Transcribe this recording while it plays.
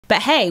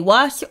But hey,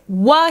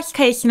 worst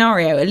case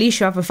scenario, at least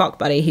you have a fuck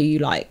buddy who you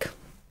like.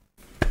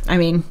 I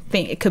mean,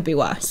 think it could be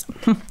worse.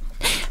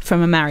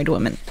 From a married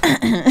woman.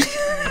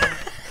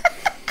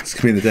 It's going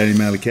to be in the Daily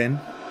Mail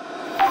again.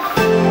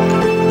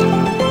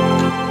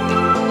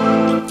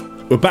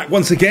 We're back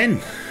once again.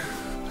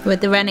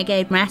 With the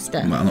Renegade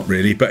Master. Well, not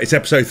really, but it's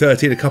episode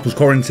 13 of Couples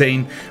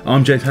Quarantine.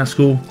 I'm James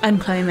Haskell. I'm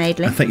Chloe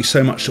Madeley. And thank you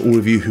so much to all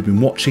of you who've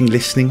been watching,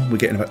 listening. We're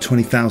getting about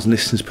 20,000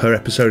 listeners per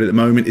episode at the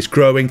moment. It's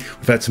growing.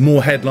 We've had some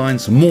more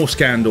headlines, some more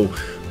scandal,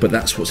 but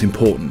that's what's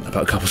important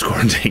about Couples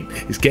Quarantine,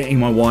 is getting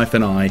my wife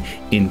and I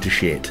into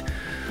shit.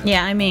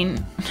 Yeah, I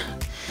mean,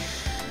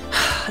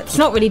 it's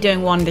not really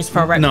doing wonders for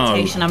our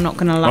reputation, no. I'm not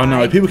going to lie. I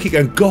know. People keep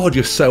going, God,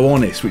 you're so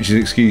honest, which is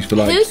an excuse for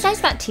like... Who says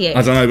that to you?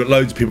 I don't know, but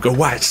loads of people go,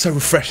 wow, it's so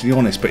refreshingly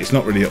honest, but it's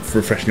not really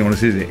refreshingly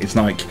honest, is it? It's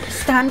like...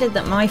 Standard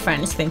that my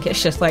friends think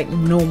it's just like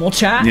normal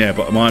chat. Yeah,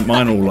 but mine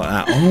are all like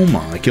that. Oh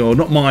my God,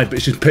 not mine, but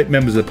it's just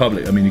members of the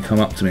public. I mean, you come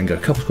up to me and go,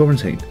 Couples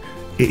Quarantine.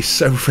 It's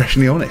so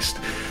refreshingly honest.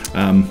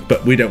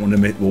 But we don't want to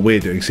admit what we're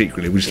doing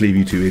secretly. We'll just leave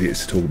you two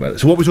idiots to talk about it.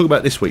 So what are we talking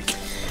about this week?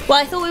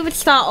 Well, I thought we would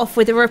start off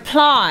with a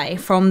reply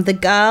from the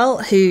girl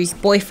whose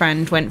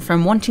boyfriend went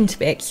from wanting to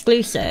be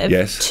exclusive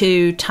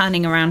to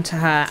turning around to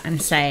her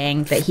and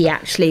saying that he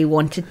actually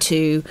wanted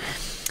to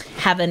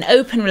have an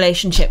open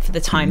relationship for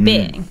the time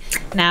being.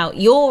 Now,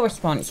 your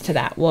response to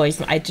that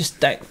was, I just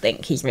don't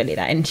think he's really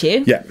that into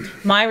you. Yeah.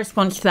 My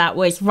response to that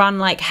was, run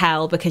like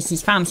hell because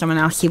he's found someone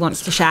else he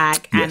wants to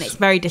shag, and it's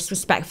very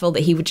disrespectful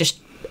that he would just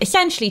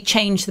essentially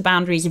change the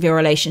boundaries of your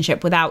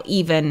relationship without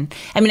even...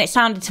 I mean, it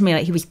sounded to me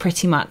like he was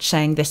pretty much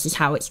saying this is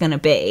how it's going to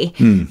be,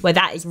 where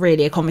that is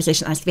really a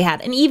conversation that has to be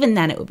had. And even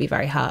then, it would be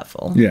very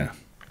hurtful. Yeah.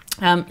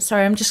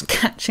 Sorry, I'm just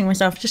catching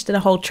myself. Just did a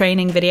whole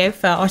training video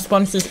for our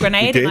sponsors,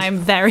 Grenade, and I'm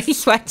very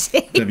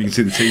sweaty. You can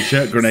see the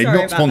t-shirt. Grenade,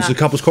 not sponsored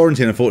Couples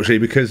Quarantine, unfortunately,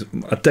 because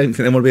I don't think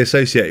they want to be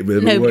associated with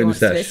them. Nobody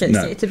wants to be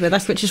associated with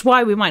us, which is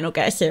why we might not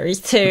get a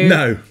series 2.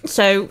 No.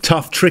 So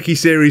tough, tricky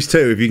series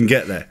 2 if you can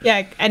get there.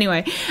 Yeah.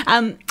 Anyway,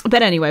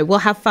 but anyway, we'll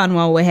have fun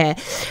while we're here.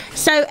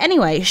 So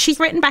anyway, she's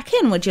written back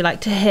in. Would you like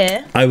to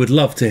hear? I would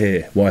love to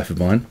hear, wife of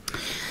mine.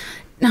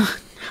 No.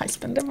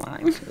 Husband of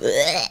mine.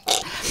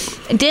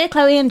 Dear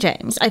Chloe and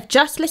James, I've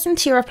just listened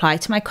to your reply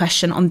to my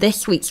question on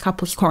this week's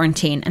Couples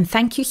Quarantine, and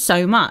thank you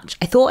so much.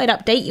 I thought I'd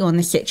update you on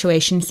the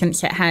situation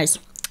since it has ...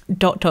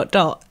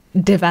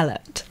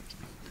 developed.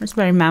 That's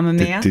very Mamma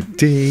Mia.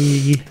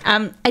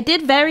 I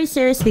did very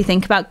seriously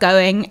think about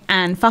going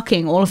and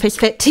fucking all of his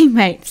fit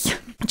teammates,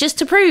 just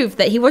to prove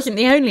that he wasn't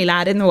the only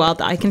lad in the world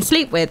that I can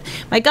sleep with.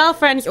 My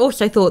girlfriends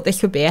also thought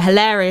this would be a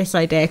hilarious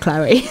idea,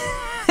 Chloe.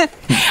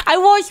 I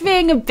was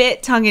being a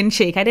bit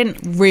tongue-in-cheek. I didn't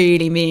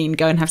really mean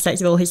go and have sex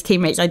with all his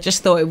teammates. I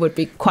just thought it would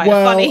be quite a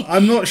funny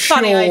I'm not sure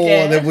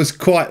idea. There was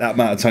quite that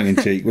amount of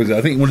tongue-in-cheek, was it?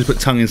 I think you wanted to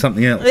put tongue in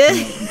something else.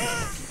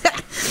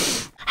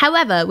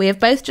 However, we have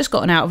both just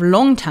gotten out of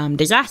long-term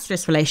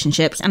disastrous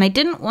relationships, and I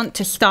didn't want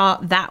to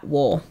start that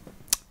war.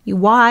 You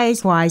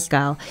wise, wise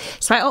girl.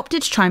 So I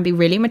opted to try and be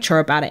really mature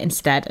about it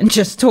instead and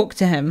just talk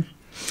to him.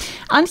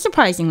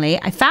 Unsurprisingly,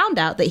 I found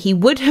out that he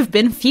would have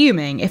been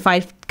fuming if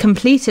I'd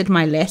completed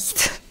my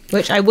list,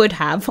 which I would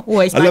have.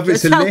 Always back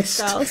yourself, a list,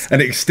 girls.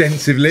 An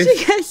extensive list.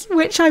 Yes,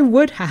 which I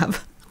would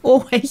have.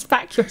 Always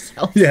back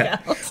yourself,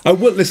 girls. I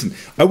would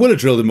have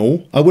drilled them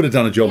all. I would have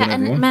done a job on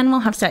everyone. And men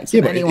will have sex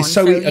with anyone,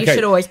 so you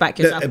should always back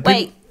yourself.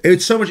 Wait.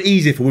 It's so much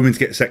easier for women to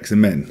get sex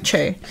than men.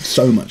 True.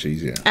 So much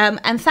easier.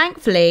 And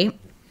thankfully,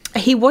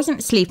 he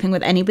wasn't sleeping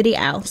with anybody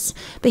else,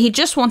 but he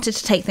just wanted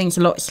to take things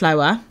a lot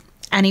slower.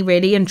 And he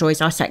really enjoys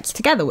our sex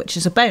together, which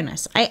is a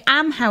bonus. I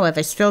am,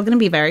 however, still going to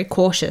be very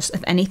cautious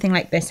if anything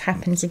like this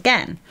happens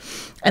again.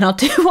 And I'll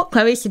do what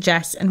Chloe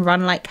suggests and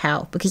run like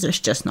hell, because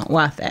it's just not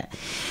worth it.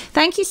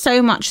 Thank you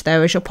so much,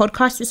 though, as your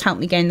podcast has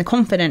helped me gain the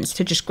confidence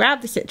to just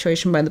grab the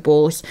situation by the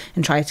balls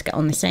and try to get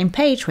on the same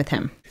page with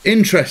him.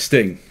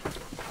 Interesting.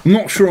 I'm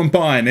not sure I'm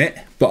buying it,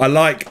 but I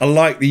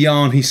like the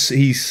yarn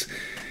he's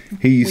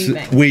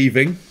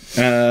weaving.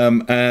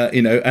 And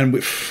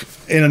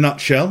in a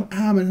nutshell,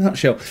 I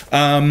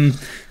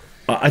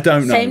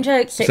don't know. Same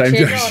joke, same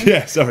joke.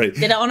 Yeah, sorry.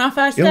 Did it on our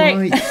first date.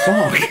 Right,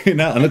 fuck.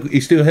 And look,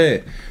 he's still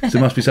here. So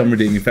there must be some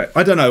redeeming effect.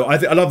 I don't know. I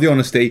love the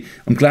honesty.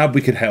 I'm glad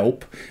we could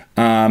help.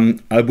 I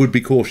would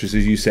be cautious,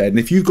 as you said. And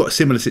if you've got a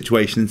similar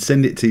situation,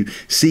 send it to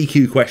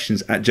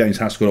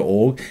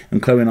CQQuestions@jameshaskell.org,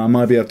 and Chloe and I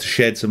might be able to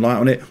shed some light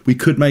on it. We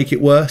could make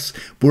it worse.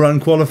 We're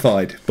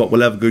unqualified, but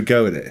we'll have a good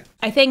go at it.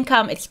 I think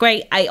it's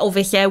great. I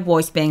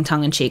was being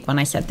tongue-in-cheek when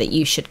I said that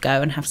you should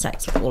go and have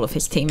sex with all of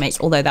his teammates,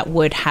 although that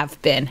would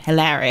have been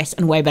hilarious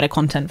and way better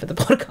content for the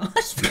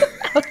podcast.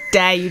 How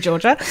dare you,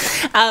 Georgia?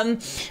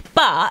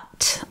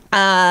 But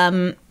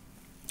I'm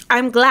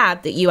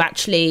glad that you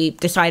actually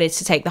decided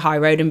to take the high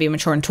road and be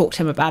mature and talk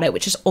to him about it,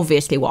 which is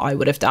obviously what I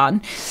would have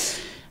done.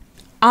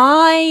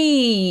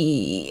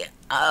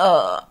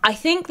 I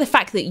think the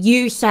fact that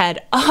you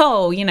said,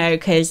 oh, you know,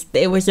 because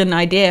it was an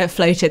idea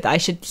floated that I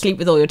should sleep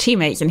with all your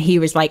teammates, and he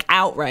was like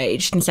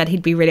outraged and said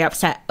he'd be really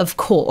upset. Of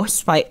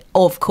course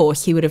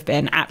he would have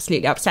been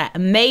absolutely upset.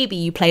 And maybe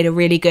you played a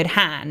really good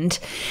hand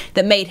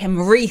that made him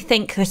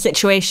rethink the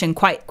situation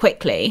quite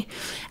quickly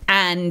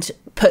and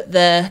put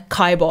the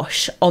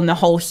kibosh on the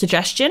whole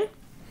suggestion.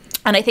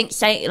 And I think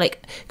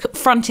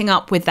fronting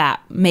up with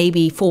that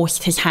maybe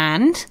forced his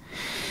hand.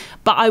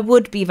 But I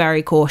would be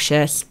very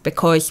cautious,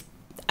 because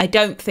I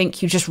don't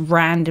think you just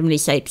randomly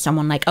say to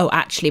someone like, oh,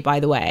 actually, by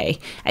the way,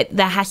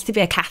 there has to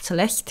be a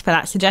catalyst for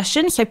that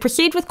suggestion. So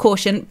proceed with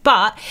caution.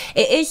 But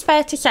it is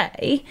fair to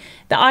say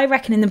that I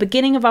reckon in the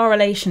beginning of our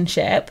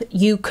relationship,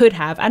 you could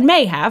have, and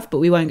may have, but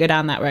we won't go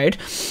down that road,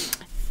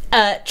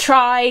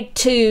 tried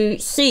to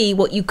see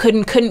what you could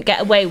and couldn't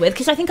get away with,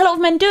 because I think a lot of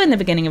men do in the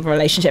beginning of a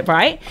relationship,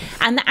 right?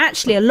 And that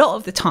actually a lot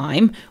of the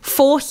time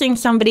forcing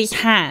somebody's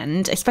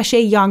hand, especially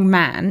a young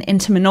man,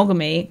 into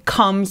monogamy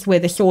comes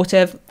with a sort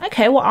of,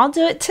 okay, well, I'll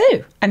do it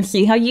too and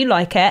see how you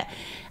like it.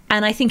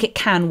 And I think it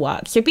can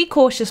work. So be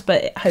cautious,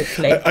 but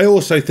hopefully. I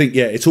also think,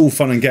 it's all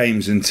fun and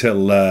games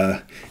until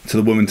the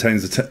woman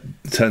turns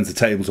the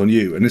tables on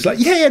you, and it's like,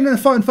 no,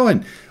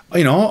 fine.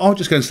 You know, I'll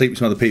just go and sleep with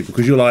some other people,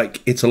 because you're like,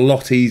 it's a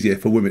lot easier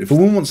for women. If a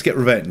woman wants to get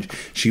revenge,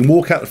 she can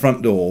walk out the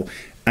front door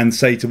and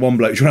say to one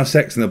bloke, do you want to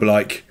have sex? And they'll be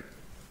like,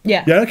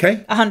 yeah,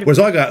 okay. 100%. Whereas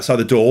I go outside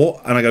the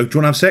door and I go, do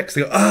you want to have sex?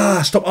 They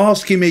go, stop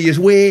asking me, it's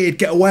weird,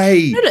 get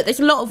away. No, look,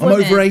 there's a lot of I'm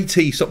women. over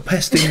 80, stop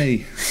pestering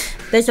me.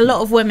 There's a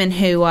lot of women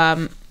who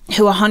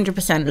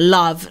 100%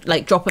 love,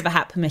 like, drop of a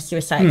hat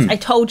promiscuous sex. I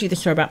told you the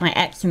story about my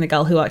ex and the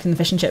girl who worked in the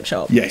fish and chip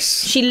shop.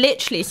 Yes. She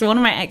literally, so one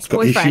of my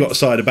ex-boyfriends... She got a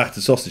side of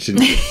battered sausage,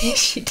 didn't she?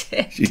 She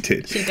did. She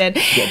did. She did.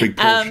 Got a big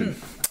portion.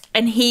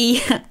 And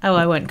he... Oh,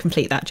 I won't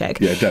complete that joke.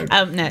 Yeah,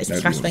 don't. No, it's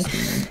disgusting.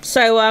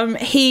 So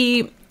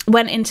he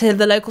went into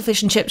the local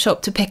fish and chip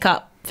shop to pick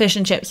up fish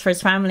and chips for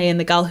his family, and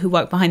the girl who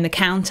worked behind the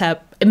counter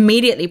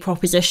immediately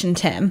propositioned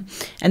him,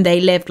 and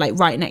they lived like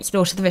right next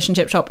door to the fish and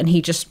chip shop, and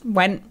he just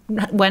went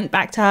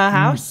back to her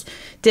house,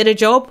 did a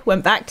job,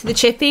 went back to the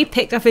chippy,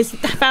 picked up his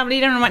family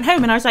dinner and went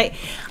home. And I was like,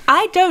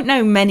 I don't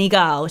know many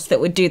girls that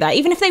would do that,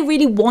 even if they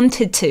really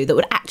wanted to, that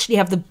would actually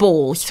have the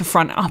balls to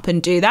front up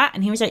and do that.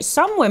 And he was like,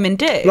 some women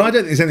do. Well, I don't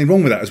think there's anything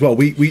wrong with that as well.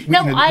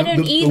 I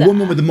don't either. A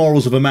woman with the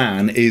morals of a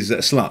man is a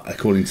slut,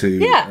 according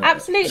to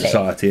absolutely.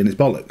 society, and it's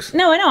bollocks.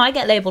 No, I know. I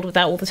get labelled with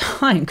that all the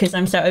time because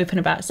I'm so open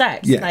about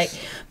sex. Yes.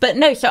 But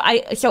no, so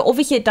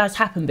obviously it does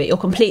happen, but you're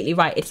completely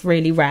right. It's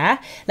really rare.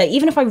 Like,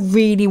 even if I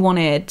really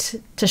wanted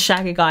to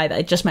shag a guy that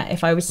I just met,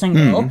 if I was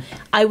single,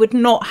 I would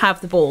not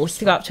have the balls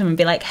to go up to him and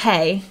be like,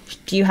 hey,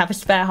 do you have a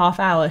spare half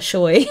hour,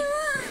 shall we?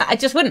 I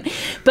just wouldn't.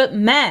 But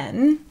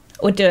men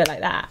would do it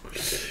like that.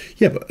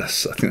 Yeah, but I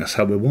think that's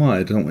how we're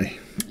wired, aren't we?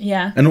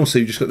 Yeah. And also,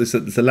 you've just got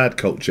the lad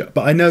culture.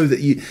 But I know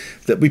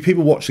that we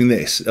people watching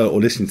this or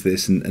listening to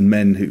this, and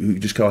men who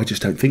just go, I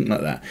just don't think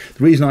like that.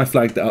 The reason I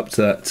flagged it up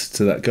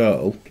to that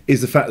girl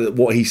is the fact that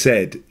what he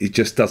said, it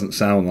just doesn't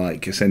sound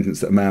like a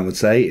sentence that a man would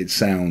say. It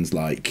sounds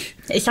like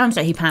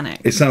he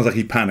panicked. It sounds like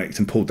he panicked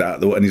and pulled that out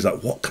the way, and he's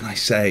like, what can I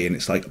say? And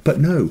it's like, but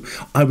no,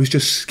 I was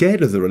just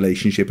scared of the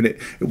relationship, and it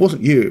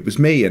wasn't you, it was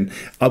me, and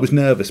I was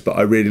nervous, but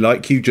I really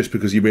like you, just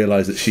because you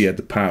realised that she had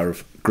the power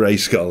of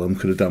Grayskull and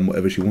could have done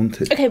whatever she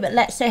wanted. Okay, but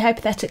let's say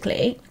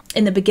hypothetically,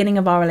 in the beginning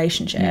of our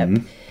relationship,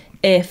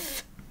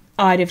 if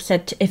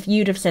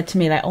you'd have said to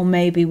me like, oh,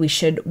 maybe we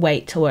should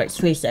wait till we're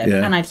exclusive,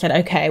 and I've said,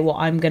 okay, well,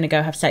 I'm going to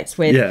go have sex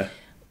with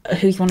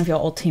who's one of your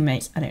old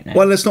teammates? I don't know.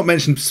 Well, let's not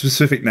mention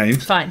specific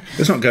names. Fine.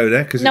 Let's not go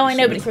there. No, I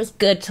know, but it was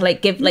good to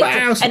like give like.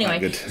 Wow, anyway,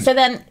 good. So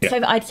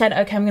I'd said,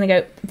 okay, I'm going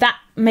to go. That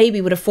maybe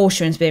would have forced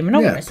you into being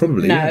monogamous. Yeah,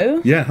 probably.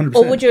 No. Yeah, 100%.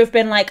 Or would you have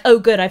been like, oh,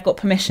 good, I've got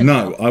permission?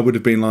 No, now. I would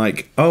have been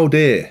like, oh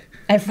dear,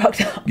 I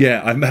fucked up.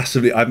 Yeah,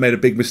 I've made a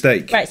big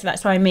mistake. Right, so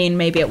that's what I mean.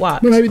 Maybe it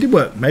worked. Well, maybe it did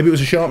work. Maybe it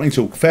was a sharpening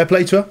tool. Fair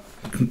play to her.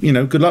 You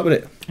know, good luck with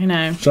it. I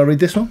know. Shall I read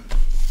this one?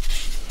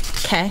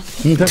 Okay.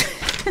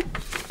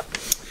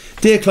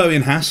 Dear Chloe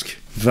and Hask,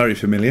 very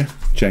familiar.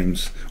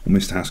 James or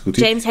Mr. Haskell.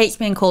 James hates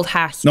being called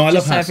Hask. No, I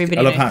love Hask.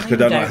 I love Hask. I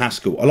don't like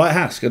Haskell. I like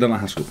Hask. I don't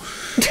like Haskell.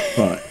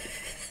 Right.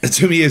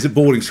 Too many years at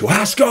boarding school.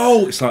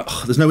 Haskell! It's like,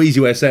 there's no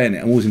easy way of saying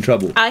it. I'm always in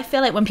trouble. I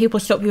feel like when people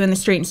stop you in the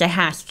street and say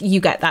Hask, you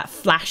get that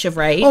flash of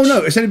rage. Oh, no.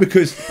 It's only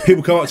because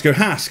people come up to go,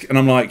 Hask, and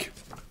I'm like,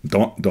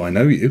 do I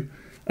know you?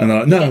 And they're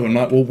like, no. I'm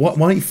like, well, why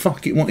don't you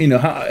fuck it? You know,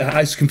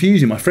 it's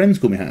confusing. My friends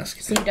call me Hask.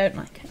 So you don't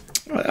like it?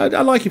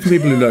 I like it for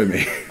people who know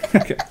me.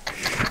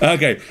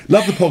 Okay.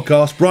 Love the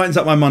podcast. Brightens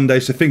up my Monday,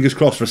 so fingers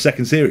crossed for a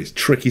second series.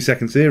 Tricky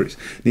second series.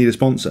 Need a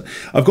sponsor.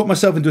 I've got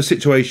myself into a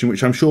situation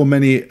which I'm sure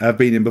many have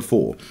been in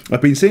before.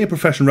 I've been seeing a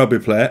professional rugby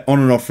player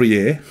on and off for a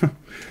year.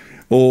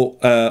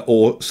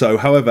 or so.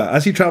 However,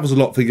 as he travels a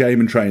lot for game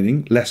and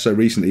training, less so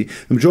recently,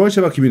 the majority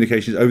of our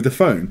communication is over the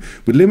phone,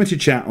 with limited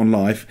chat on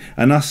live,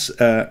 and us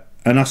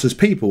as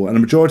people, and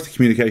the majority of the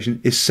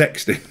communication is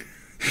sexting.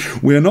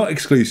 We are not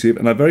exclusive,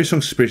 and I have very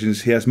strong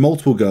suspicions he has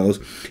multiple girls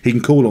he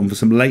can call on for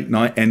some late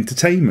night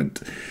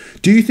entertainment.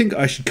 Do you think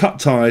I should cut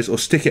ties or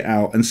stick it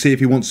out and see if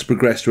he wants to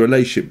progress to a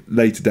relationship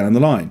later down the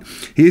line?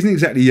 He isn't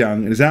exactly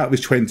young and is out of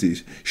his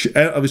 20s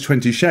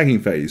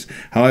shagging phase.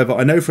 However,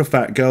 I know for a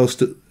fact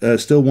girls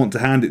still want to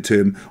hand it to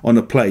him on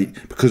a plate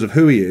because of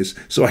who he is,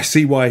 so I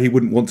see why he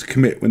wouldn't want to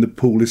commit when the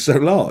pool is so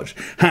large.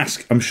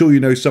 Hask, I'm sure you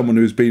know someone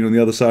who has been on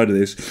the other side of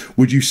this.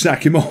 Would you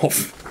sack him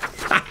off?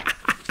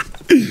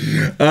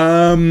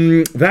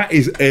 That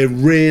is a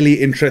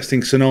really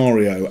interesting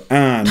scenario,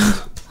 and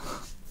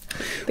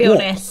be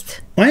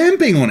honest. I am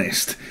being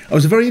honest. You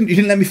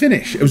didn't let me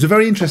finish. It was a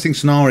very interesting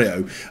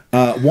scenario.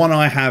 One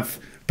I have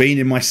been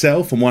in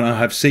myself, and one I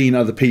have seen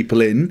other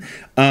people in.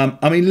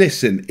 I mean,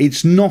 listen,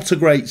 it's not a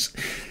great.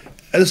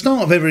 At the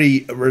start of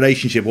every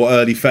relationship or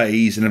early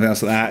phase and everything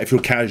else like that, if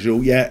you're casual,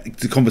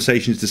 the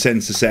conversations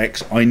descend to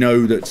sex. I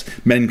know that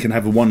men can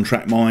have a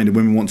one-track mind and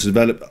women want to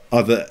develop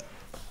other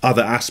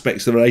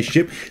aspects of the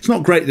relationship. It's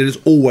not great that it's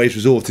always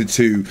resorted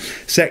to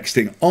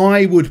sexting.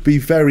 I would be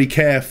very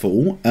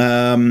careful.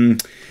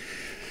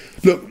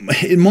 Look,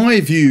 in my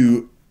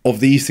view of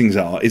these things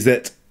is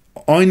that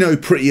I know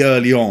pretty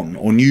early on,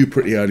 or knew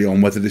pretty early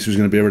on, whether this was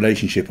going to be a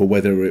relationship or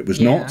whether it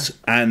was not.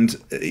 And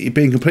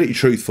being completely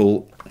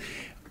truthful,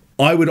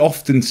 I would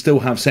often still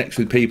have sex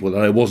with people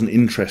that I wasn't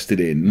interested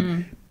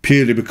in,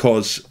 purely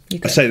because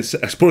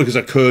it's probably because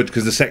I could,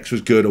 because the sex was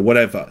good or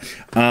whatever.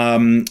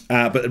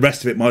 But the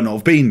rest of it might not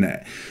have been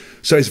there.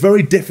 So it's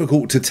very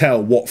difficult to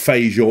tell what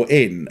phase you're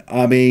in.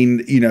 I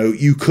mean,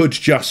 you could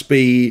just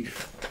be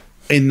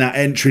in that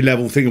entry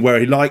level thing where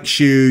he likes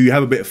you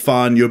have a bit of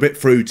fun, you're a bit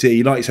fruity,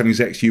 he likes having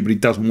sex with you, but he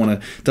doesn't want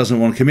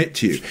to commit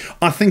to you.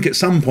 I think at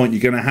some point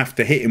you're going to have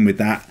to hit him with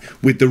that,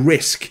 with the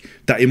risk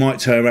that he might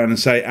turn around and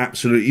say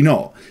absolutely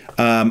not.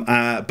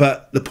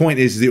 But the point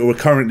is that you're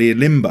currently in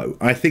limbo.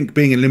 I think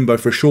being in limbo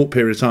for a short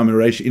period of time in a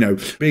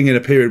relationship, being in a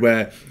period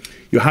where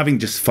you're having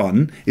just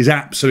fun is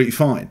absolutely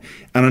fine.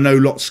 And I know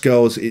lots of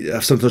girls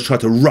sometimes try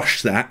to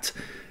rush that,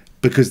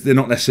 because they're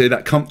not necessarily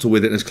that comfortable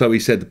with it. As Chloe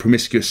said, the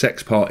promiscuous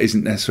sex part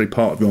isn't necessarily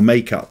part of your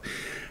makeup.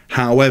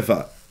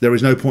 However, there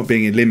is no point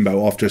being in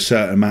limbo after a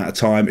certain amount of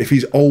time. If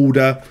he's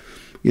older,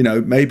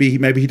 maybe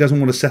he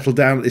doesn't want to settle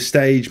down at this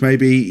stage.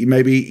 Maybe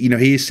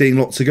he is seeing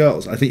lots of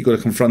girls. I think you've got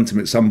to confront him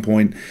at some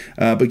point,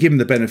 but give him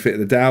the benefit of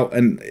the doubt.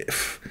 And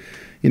if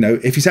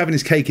he's having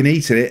his cake and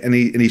eating it, and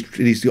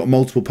he's got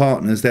multiple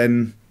partners,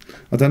 then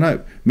I don't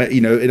know.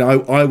 And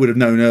I would have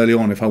known early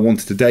on if I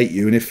wanted to date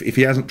you, and if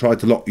he hasn't tried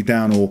to lock you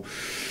down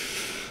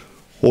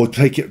or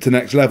take it to the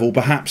next level,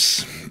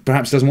 perhaps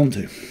doesn't want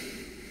to.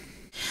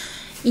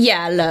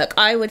 Yeah, look,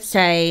 I would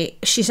say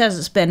she says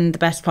it's been the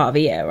best part of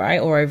a year,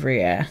 right? Or over a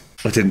year.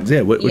 I didn't,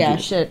 yeah.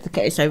 Sure, the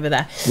case over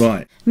there.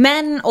 Right.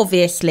 Men,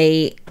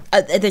 obviously,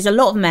 there's a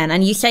lot of men,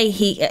 and you say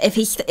if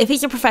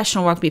he's a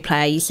professional rugby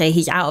player, you say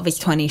he's out of his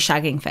 20s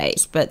shagging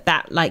phase, but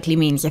that likely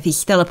means if he's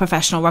still a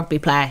professional rugby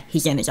player,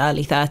 he's in his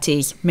early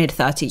 30s,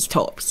 mid-30s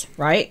tops,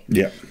 right?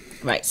 Yeah.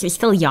 Right, so he's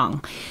still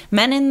young.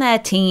 Men in their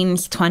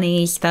teens,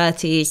 20s,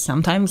 30s,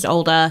 sometimes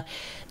older,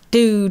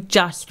 do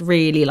just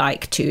really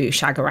like to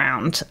shag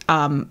around,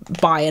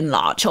 by and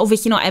large.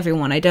 Obviously not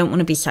everyone. I don't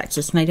want to be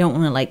sexist and I don't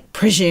want to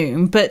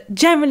presume, but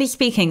generally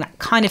speaking, that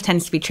kind of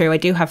tends to be true. I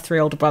do have 3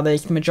 older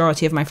brothers. The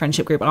majority of my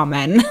friendship group are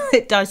men.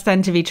 It does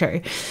tend to be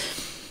true.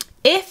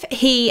 If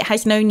he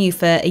has known you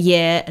for a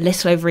year, a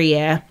little over a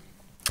year,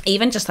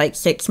 even just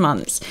 6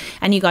 months,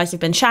 and you guys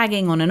have been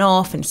shagging on and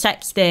off and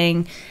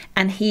sexting,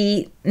 and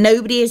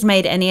nobody has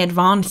made any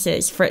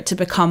advances for it to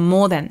become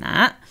more than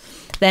that,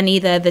 then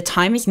either the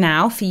time is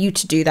now for you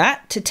to do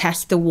that, to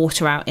test the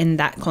water out in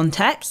that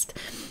context,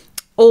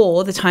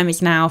 or the time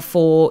is now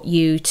for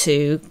you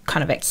to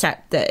kind of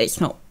accept that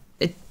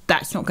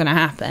that's not going to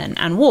happen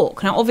and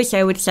walk. Now, obviously,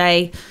 I would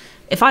say,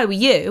 if I were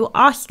you,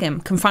 ask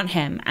him, confront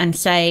him and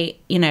say,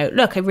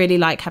 look, I really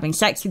like having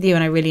sex with you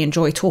and I really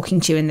enjoy talking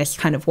to you in this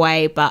kind of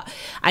way, but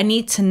I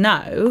need to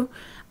know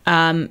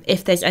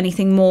if there's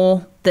anything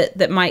more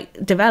that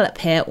might develop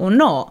here or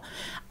not.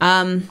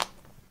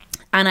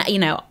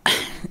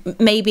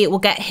 Maybe it will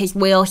get his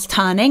wheels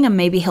turning, and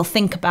maybe he'll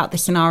think about the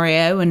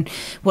scenario and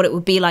what it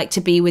would be like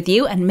to be with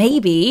you, and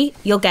maybe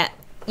you'll get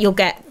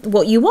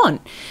what you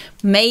want.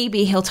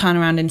 Maybe he'll turn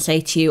around and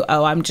say to you,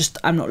 oh, I'm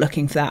not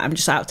looking for that, I'm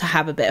just out to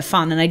have a bit of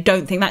fun. And I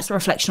don't think that's a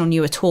reflection on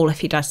you at all if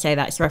he does say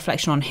that. It's a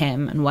reflection on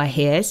him and where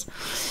he is.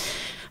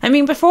 I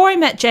mean, before I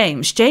met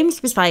James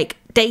was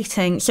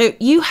dating. So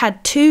you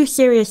had 2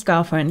 serious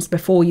girlfriends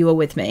before you were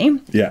with me.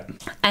 Yeah.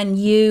 And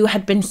you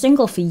had been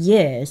single for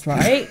years,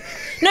 right?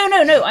 No.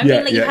 I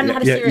mean, you hadn't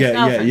had a serious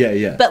girlfriend.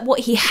 Yeah. But what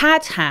he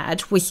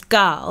had was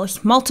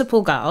girls,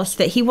 multiple girls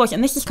that he was,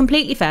 and this is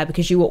completely fair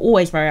because you were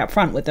always very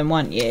upfront with them,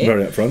 weren't you?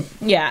 Very upfront.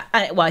 Yeah.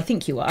 Well, I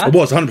think you were. I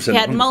was 100%. He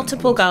had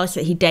multiple girls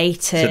that he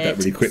dated. Said that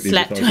really quickly.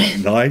 Slept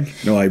with. Lying?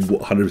 No, I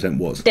 100%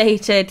 was.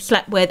 Dated,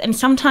 slept with, and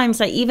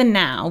sometimes, even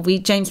now,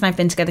 James and I have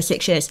been together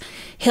 6 years.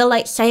 He'll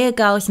say a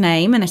girl's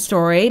name in a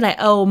story,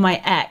 oh,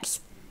 my ex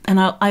And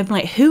I'm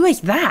like, who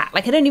is that?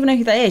 Like, I don't even know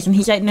who that is. And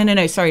he's like,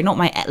 no, sorry, not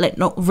my, like,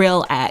 not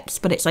real ex,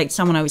 but it's like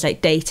someone I was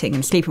like dating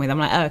and sleeping with. I'm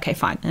like, oh, okay,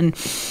 fine.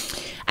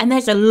 And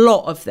there's a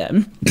lot of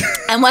them.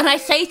 And when I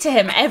say to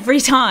him every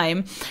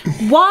time,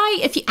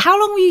 how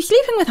long were you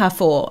sleeping with her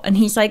for? And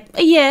he's like,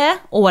 a year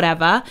or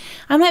whatever.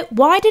 I'm like,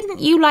 why didn't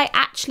you like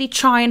actually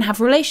try and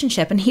have a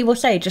relationship? And he will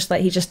say, just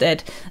like he just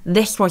did,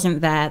 this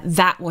wasn't there,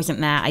 that wasn't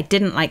there, I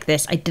didn't like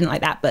this, I didn't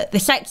like that, but the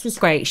sex was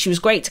great, she was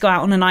great to go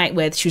out on a night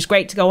with, she was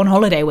great to go on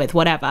holiday with,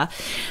 whatever.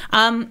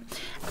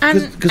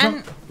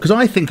 Because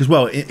I think as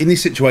well, in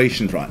these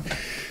situations, right,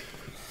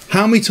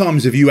 how many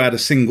times have you had a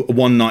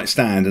one night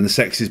stand and the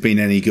sex has been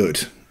any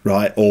good,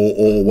 right?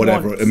 Or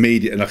whatever, once.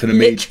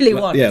 Literally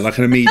once. Yeah, like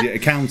an immediate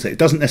encounter. It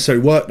doesn't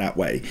necessarily work that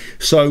way.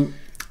 So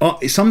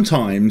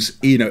sometimes,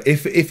 you know,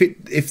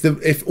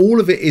 if all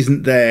of it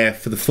isn't there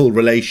for the full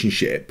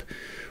relationship,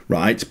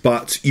 right,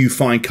 but you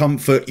find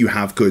comfort, you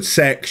have good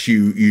sex,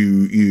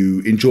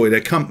 you enjoy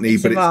their company,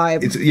 it's a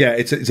vibe.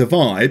 It's a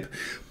vibe.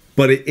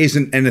 But it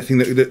isn't anything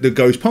that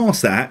goes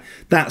past that.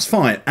 That's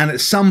fine. And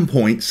at some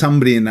point,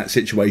 somebody in that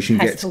situation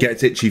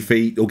gets itchy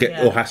feet or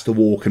has to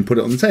walk and put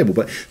it on the table.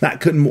 But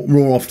that could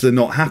more often than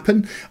not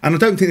happen. And I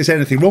don't think there's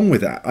anything wrong with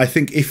that. I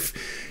think if,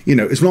 you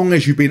know, as long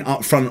as you've been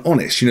upfront and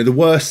honest, you know, the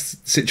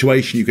worst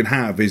situation you can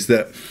have is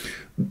that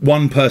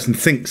one person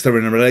thinks they're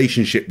in a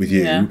relationship with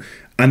you. Yeah.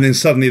 And then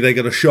suddenly they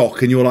get a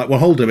shock and you're like, well,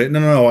 hold on a minute.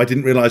 No, I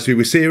didn't realise we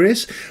were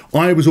serious.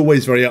 I was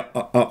always very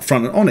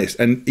upfront and honest.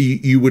 And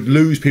you would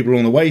lose people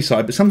along the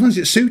wayside. But sometimes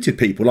it suited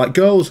people. Like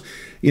girls,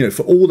 you know,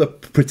 for all the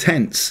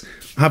pretense,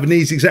 have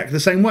needs exactly the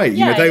same way.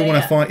 You know, they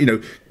want to find, you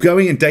know,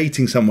 going and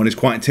dating someone is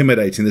quite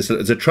intimidating. There's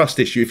a trust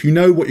issue. If you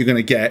know what you're going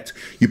to get,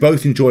 you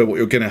both enjoy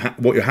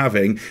what you're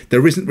having,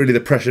 there isn't really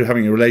the pressure of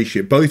having a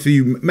relationship. Both of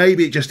you,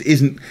 maybe it just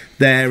isn't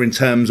there in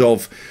terms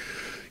of,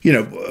 you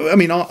know, I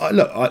mean,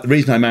 look, the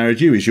reason I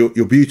married you is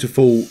you're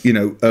beautiful, you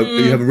know,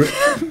 you have a...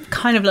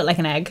 kind of look like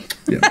an egg.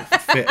 Yeah,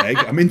 fit egg.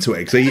 I'm into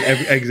eggs. I eat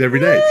eggs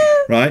every day,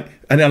 right?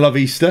 And I love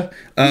Easter.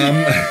 And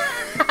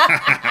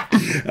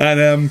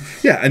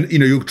you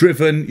know, you're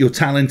driven, you're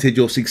talented,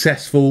 you're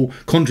successful.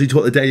 Contrary to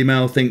what the Daily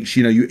Mail thinks,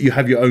 you know, you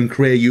have your own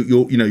career.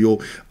 You're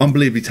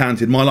unbelievably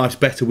talented. My life's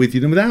better with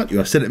you than without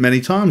you. I've said it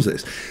many times.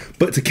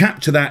 But to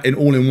capture that in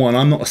all in one,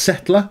 I'm not a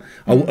settler.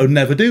 I would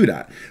never do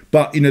that.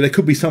 But you know, there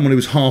could be someone who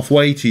was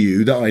halfway to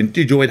you that I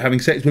enjoyed having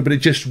sex with, but it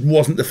just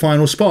wasn't the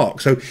final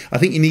spark. So I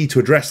think you need to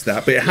address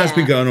that. But it has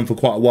been going on for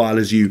quite a while,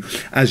 as you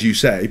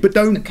say. But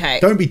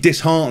don't be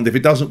disheartened if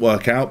it doesn't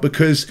work out,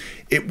 because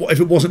if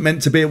it wasn't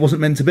meant to be, it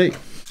wasn't meant to be.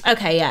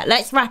 Okay, yeah,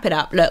 let's wrap it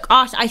up. Look,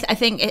 I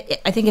think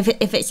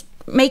if it's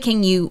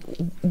making you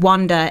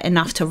wonder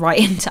enough to write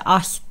into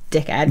us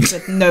dickheads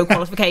with no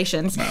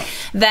qualifications,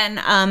 then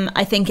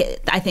I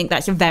think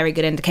that's a very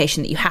good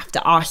indication that you have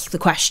to ask the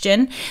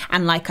question.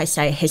 And like I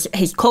say,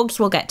 his cogs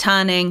will get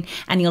turning,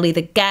 and you'll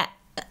either get,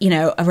 you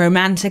know, a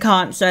romantic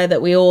answer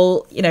that we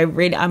all, you know,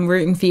 really, I'm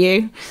rooting for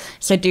you,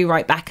 so do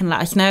write back and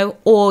let us know,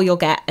 or you'll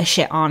get a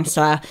shit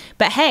answer.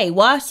 But hey,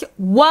 worst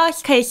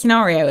case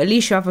scenario, at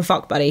least you have a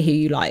fuck buddy who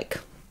you like.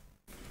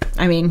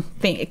 I mean,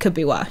 think it could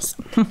be worse.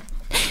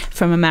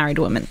 From a married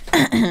woman.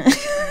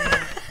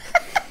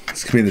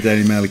 It's going to be in the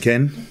Daily Mail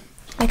again.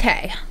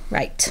 Okay,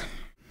 right.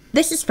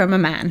 This is from a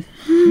man.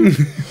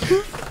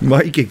 Why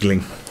are you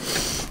giggling?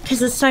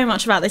 Because there's so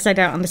much about this I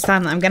don't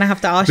understand that I'm going to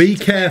have to ask you. Be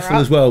careful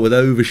as well with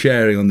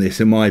oversharing on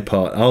this in my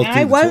part.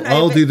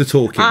 I'll do the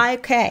talking.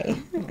 Okay.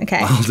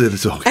 I'll do the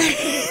talking.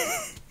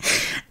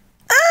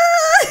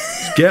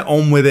 Get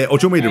on with it. Or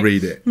do you want me to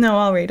read it? No,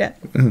 I'll read it.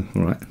 Oh,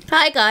 all right.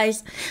 Hi,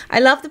 guys. I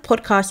love the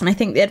podcast and I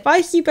think the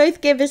advice you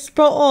both give is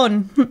spot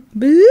on.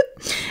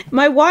 Boop.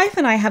 My wife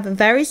and I have a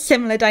very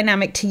similar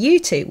dynamic to you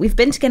two. We've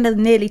been together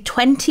nearly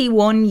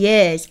 21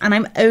 years and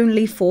I'm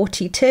only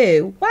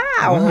 42.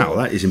 Wow,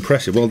 that is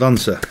impressive. Well done,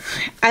 sir.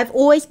 I've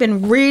always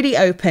been really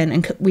open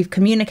and we've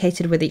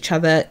communicated with each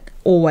other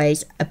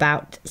always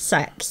about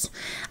sex.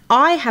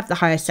 I have the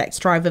highest sex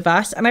drive of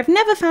us, and I've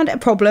never found it a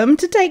problem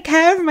to take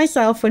care of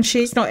myself when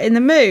she's not in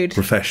the mood.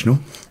 Professional.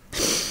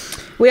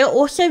 We are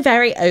also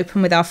very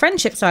open with our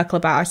friendship circle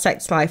about our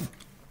sex life.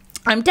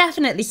 I'm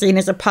definitely seen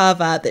as a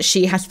pervert that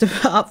she has to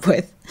put up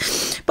with.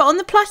 But on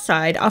the plus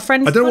side, our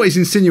friends... I don't know what he's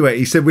insinuating.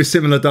 He said we're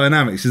similar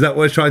dynamics. Is that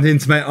what he's trying to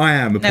intimate? I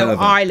am a pervert.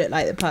 No, I look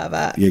like the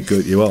pervert. Yeah,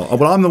 good, you are.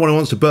 Well, I'm the one who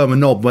wants to burn my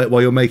knob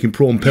while you're making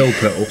prawn pill.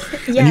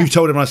 Yeah. And you've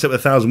told him I slept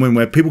with 1,000 women,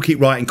 where people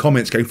keep writing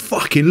comments going,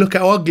 fucking look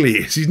how ugly he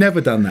is. He's never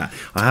done that.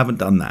 I haven't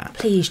done that.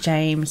 Please,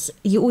 James.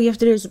 All you have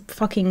to do is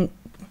fucking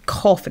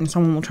cough and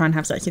someone will try and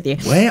have sex with you.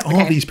 Where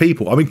are these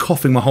people? I've been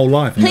coughing my whole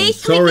life.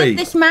 Please, can we give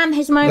this man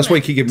his moment? That's why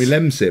he keep giving me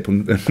Lemsip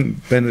and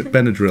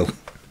Benadryl.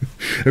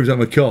 Every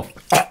time I cough,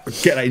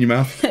 get that in your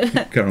mouth.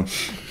 Carry on.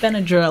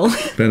 Benadryl.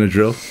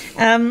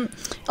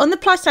 On the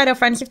plus side, our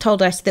friends have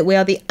told us that we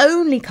are the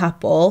only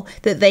couple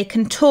that they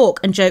can talk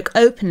and joke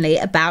openly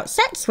about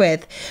sex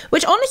with,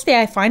 which honestly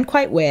I find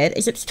quite weird,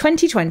 as it's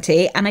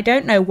 2020 and I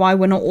don't know why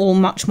we're not all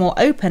much more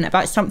open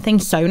about something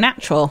so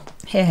natural.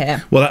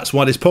 Here. Well, that's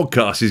why this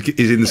podcast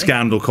is in the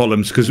scandal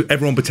columns, because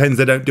everyone pretends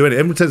they don't do it.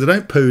 Everyone pretends they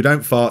don't poo,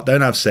 don't fart,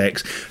 don't have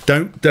sex,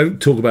 don't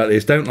talk about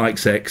this, don't like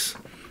sex.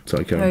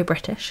 Sorry, Karen. Very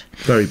British.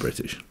 Very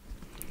British.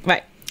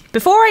 Right.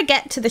 Before I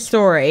get to the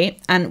story,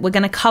 and we're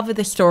going to cover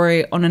the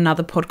story on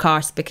another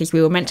podcast because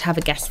we were meant to have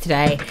a guest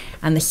today,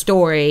 and the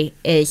story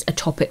is a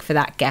topic for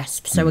that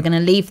guest. So we're going to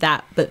leave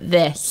that. But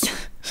this,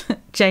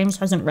 James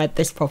hasn't read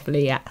this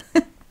properly yet.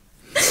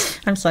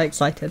 I'm so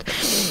excited.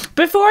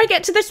 Before I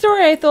get to the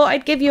story, I thought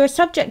I'd give you a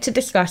subject to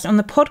discuss on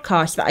the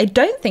podcast that I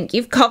don't think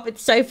you've covered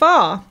so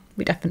far.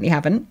 We definitely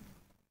haven't.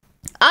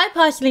 I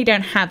personally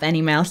don't have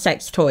any male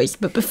sex toys,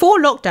 but before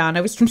lockdown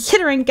I was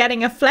considering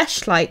getting a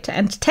fleshlight to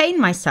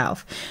entertain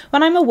myself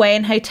when I'm away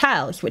in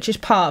hotels, which is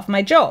part of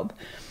my job.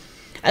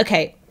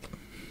 Okay,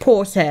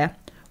 pause here.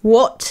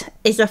 What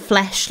is a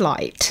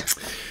fleshlight?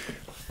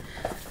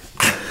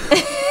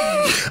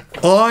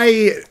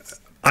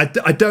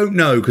 I don't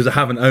know because I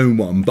haven't owned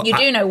one. But you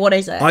do know what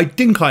is it? I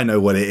think I know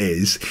what it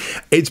is.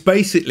 It's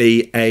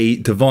basically a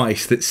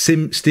device that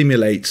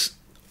stimulates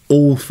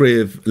all three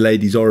of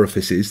ladies'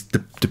 orifices,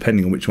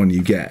 depending on which one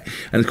you get.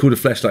 And it's called a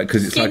fleshlight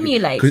because it's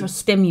Simulates or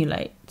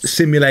stimulates?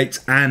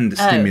 Simulates and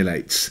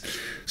stimulates.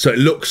 So it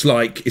looks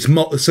like it's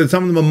so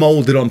some of them are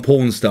moulded on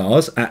porn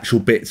stars, actual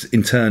bits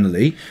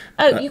internally.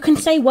 Oh, you can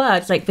say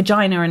words like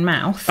vagina and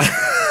mouth.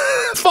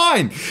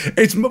 Fine.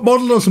 It's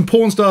modelled on some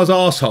porn star's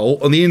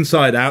arsehole on the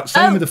inside out.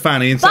 Same with the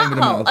fanny and same with the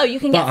mouth. Oh, you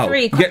can get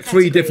three. You get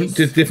three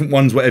different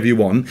ones, whatever you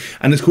want.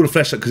 And it's called a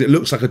fleshlight because it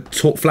looks like a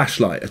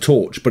flashlight, a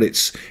torch, but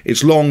it's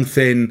long,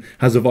 thin,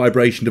 has a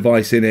vibration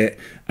device in it,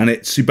 and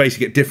you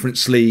basically get different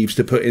sleeves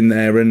to put in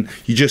there, and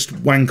you just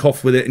wank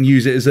off with it and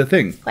use it as a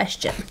thing.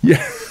 Question.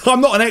 Yeah, I'm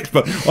not an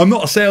expert. I'm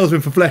not a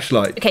salesman for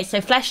fleshlight. Okay, so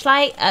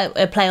fleshlight,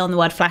 a play on the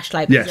word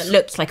flashlight because it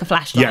looks like a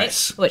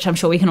flashlight, which I'm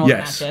sure we can all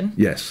imagine.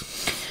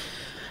 Yes.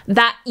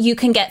 That you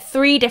can get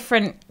three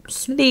different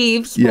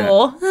sleeves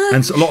for.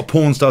 And so a lot of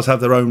porn stars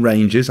have their own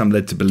ranges, I'm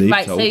led to believe.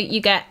 Right, so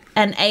you get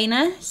an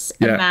anus,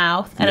 a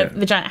mouth, and a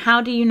vagina.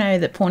 How do you know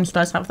that porn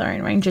stars have their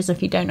own ranges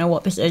if you don't know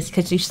what this is?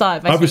 Because you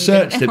started by I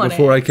researched it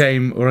before I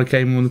came on the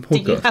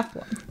podcast. Do you have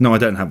one? No, I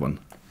don't have one.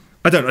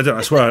 I don't.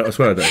 I swear I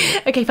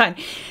don't. Okay, fine.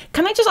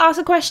 Can I just ask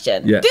a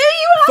question? Yeah. Do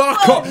you have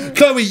Fuck one? off.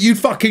 Chloe, you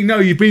fucking know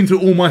you've been through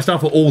all my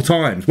stuff at all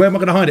times. Where am I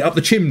going to hide it? Up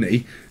the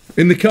chimney?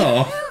 In the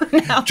car?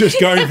 No. Just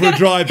going for a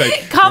drive, babe.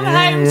 Come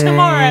home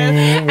tomorrow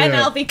and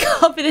I'll be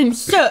covered in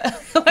soot.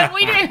 What are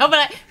we doing? I'll be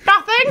like,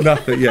 nothing?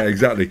 Nothing, yeah,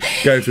 exactly.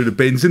 Going through the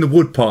bins in the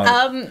wood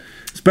pile.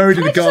 It's buried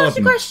in the garden. Ask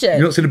a question?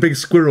 You've not seen a big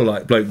squirrel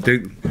like bloke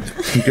you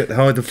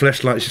hide the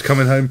fleshlight, she's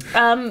coming home.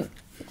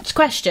 Just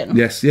question.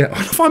 Yes, yeah.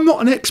 If I'm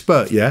not an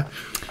expert, yeah.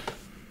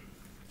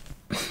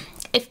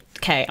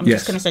 Okay, I'm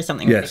just going to say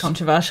something really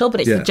controversial,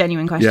 but it's a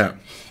genuine question. Yeah.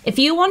 If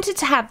you wanted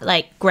to have,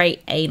 like,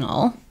 great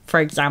anal, for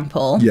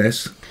example...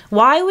 Yes.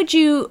 Why would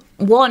you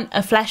want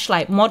a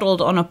fleshlight modelled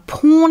on a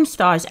porn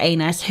star's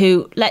anus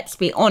who, let's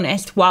be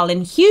honest, while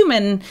in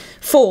human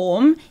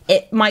form,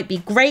 it might be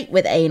great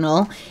with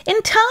anal.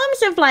 In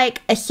terms of,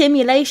 like, a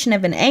simulation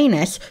of an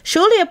anus,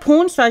 surely a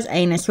porn star's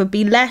anus would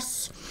be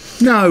less...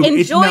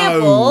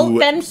 enjoyable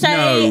than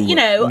say a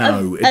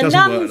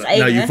nun's anus.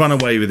 No, you've run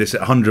away with this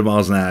at 100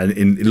 miles an hour.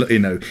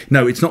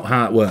 No, it's not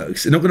how it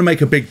works. They're not going to make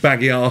a big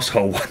baggy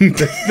arsehole one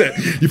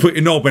that you put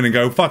your knob in and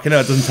go, fucking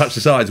hell, it doesn't touch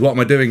the sides. What am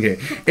I doing here?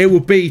 It will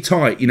be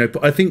tight,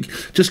 But I think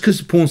just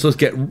because porn stars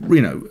get,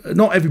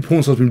 not every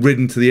porn star's been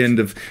ridden to the end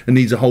of and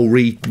needs a whole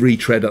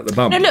retread at the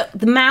bum. No, look,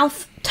 the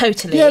mouth.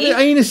 Totally. Yeah, the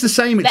anus the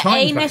same. The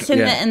anus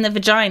and the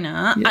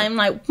vagina. Yeah. I'm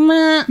like,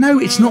 meh. No,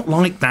 it's not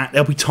like that.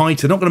 They'll be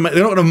tighter. They're not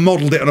going to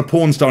model it on a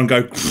porn star and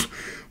go,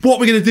 what are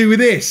we going to do with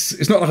this?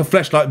 It's not like a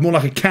fleshlight, more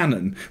like a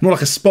cannon, more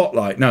like a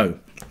spotlight. No,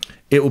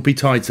 it will be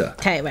tighter.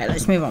 Okay, wait,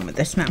 let's move on with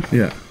this now.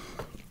 Yeah.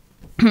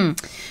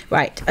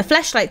 Right, a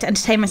fleshlight to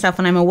entertain myself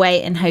when I'm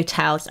away in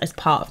hotels as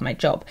part of my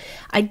job.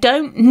 I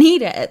don't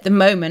need it at the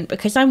moment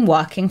because I'm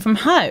working from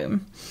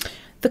home.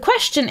 The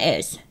question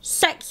is,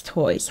 sex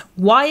toys,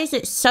 why is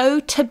it so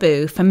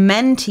taboo for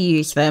men to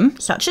use them,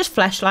 such as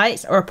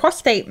fleshlights or a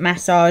prostate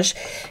massage,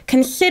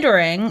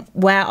 considering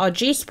where our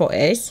G-spot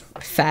is,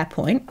 fair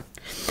point,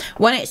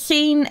 when it's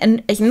seen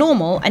as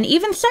normal and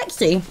even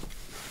sexy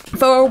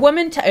for a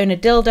woman to own a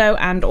dildo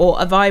and or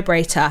a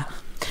vibrator?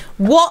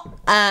 What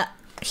a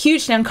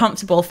hugely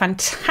uncomfortable,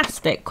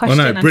 fantastic question.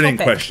 Oh no, brilliant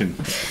question.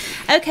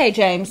 Okay,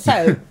 James,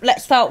 so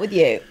let's start with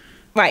you.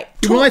 Right.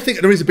 Well, I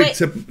think there is a big...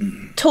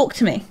 talk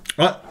to me.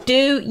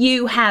 Do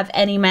you have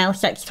any male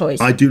sex toys?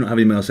 I do not have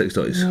any male sex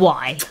toys.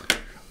 Why?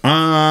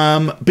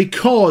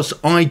 Because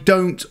I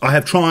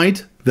have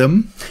tried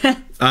them.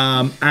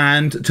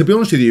 And to be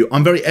honest with you,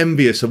 I'm very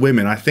envious of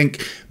women. I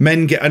think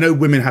I know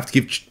women have to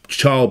give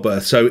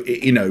childbirth. So,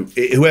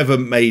 whoever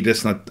made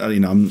us, and I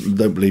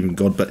don't believe in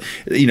God, but,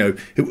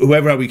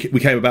 whoever we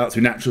came about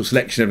through natural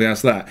selection, everything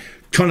else like that,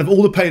 kind of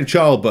all the pain of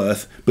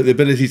childbirth, but the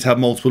ability to have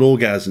multiple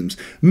orgasms.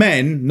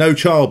 Men, no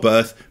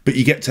childbirth, but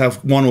you get to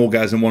have one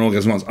orgasm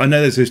once. I know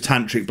there's those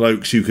tantric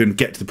blokes who can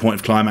get to the point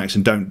of climax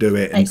and don't do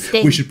it. And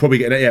we should probably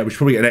get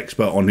an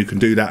expert on who can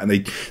do that.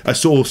 And I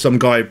saw some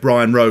guy,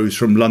 Brian Rose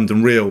from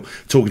London Real,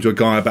 talking to a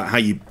guy about how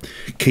you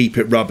keep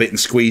it, rub it, and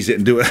squeeze it,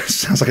 and do it.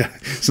 Sounds like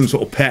some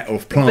sort of pet or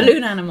plant.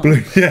 Balloon animal.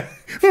 Yeah.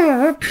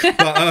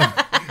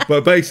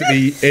 But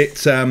basically,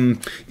 it's so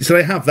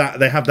they have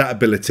that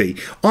ability.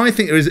 I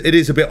think it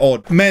is a bit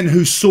odd. Men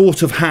who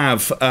sort of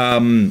have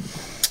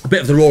a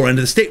bit of the raw end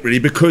of the stick, really,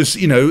 because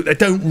they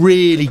don't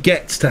really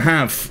get to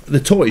have the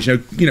toys.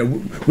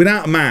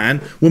 Without a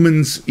man,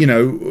 women,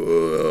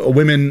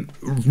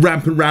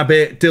 rampant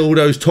rabbit,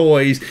 dildos,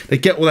 toys, they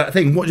get all that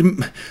thing.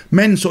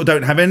 Men sort of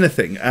don't have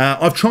anything.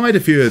 I've tried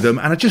a few of them,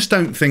 and I just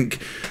don't think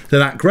they're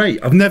that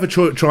great. I've never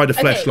tried a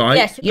Fleshlight.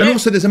 Yes, and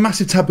also, there's a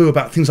massive taboo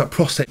about things like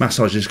prostate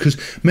massages, because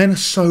men are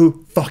so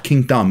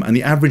fucking dumb, and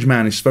the average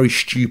man is very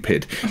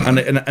stupid,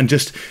 and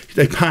just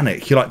they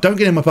panic. You're like, don't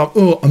get him up.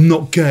 Oh, I'm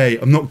not gay.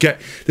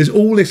 There's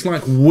all this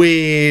like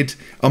weird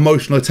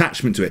emotional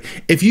attachment to it.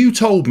 If you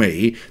told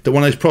me that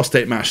one of those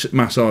prostate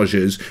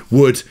massages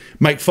would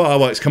make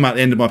fireworks come out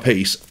the end of my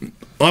piece,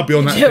 I'd be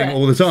on that thing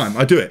all the time.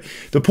 I do it.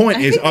 The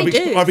point is,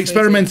 I've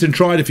experimented and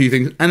tried a few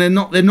things, and they're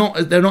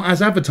not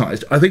as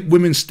advertised. I think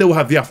women still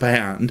have the upper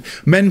hand.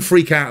 Men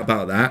freak out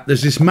about that.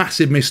 There's this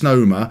massive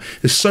misnomer.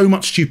 There's so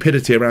much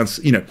stupidity around.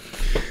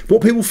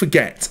 What people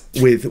forget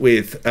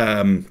with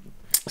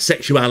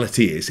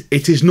sexuality is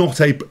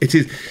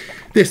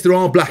there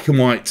are black and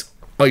white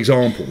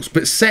examples,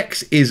 but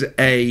sex is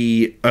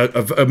a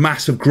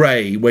mass of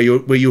grey where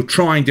you're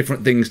trying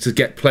different things to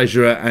get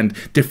pleasure and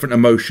different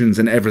emotions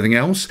and everything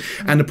else.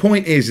 And the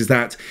point is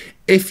that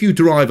if you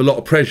derive a lot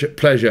of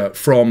pleasure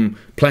from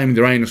playing with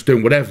your anus,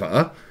 doing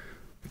whatever,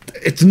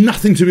 it's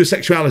nothing to do with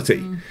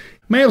sexuality.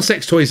 Male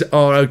sex toys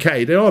are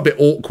okay. They are a bit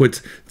awkward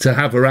to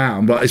have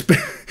around, but it's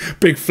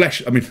big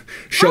flesh. I mean,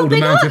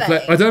 shoulder-mounted.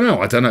 I don't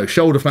know.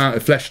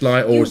 Shoulder-mounted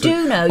Fleshlight or something.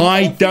 You do know.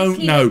 I don't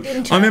know.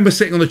 I remember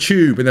sitting on the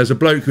tube, and there's a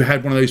bloke who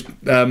had one of those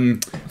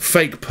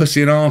fake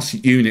pussy and arse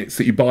units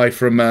that you buy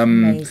from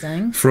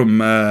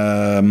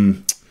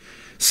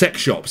sex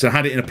shops, and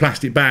had it in a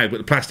plastic bag. But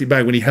the plastic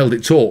bag, when he held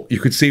it taut, you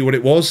could see what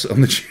it was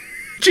on the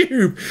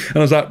tube. And I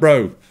was like,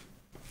 bro,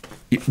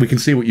 we can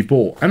see what you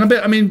bought. And a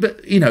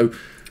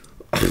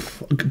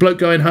bloke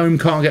going home,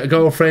 can't get a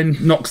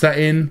girlfriend, knocks that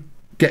in,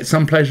 gets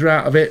some pleasure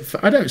out of it.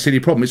 I don't see any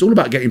problem. It's all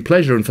about getting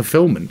pleasure and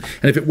fulfillment.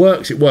 And if it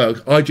works, it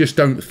works. I just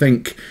don't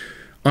think...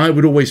 I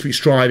would always be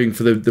striving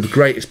for the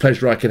greatest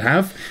pleasure I could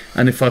have.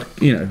 And I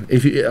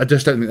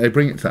just don't think they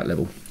bring it to that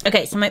level.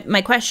 Okay, so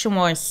my question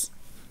was...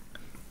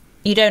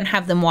 You don't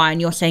have them, why? And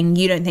you're saying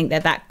you don't think they're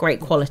that great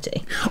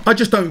quality? I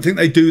just don't think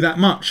they do that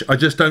much. I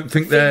just don't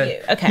think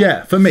they're... Okay.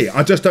 Yeah, for me.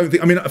 I just don't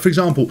think... I mean, for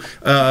example,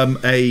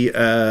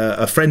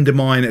 a friend of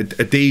mine, a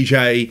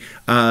DJ,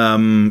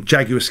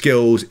 Jaguar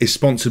Skills, is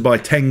sponsored by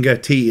Tenga,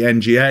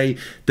 Tenga.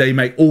 They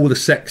make all the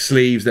sex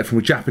sleeves. They're from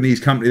a Japanese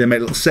company. They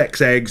make little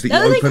sex eggs that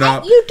you open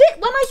up. You did?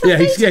 When I saw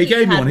he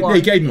gave me one. He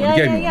gave me one,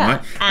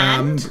 right?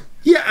 And?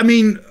 I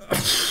mean...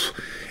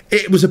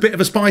 It was a bit of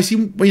a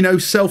spicy,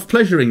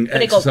 self-pleasuring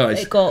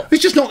exercise. It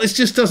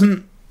just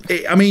doesn't...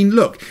 I mean,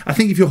 look, I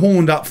think if you're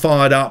horned up,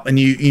 fired up, and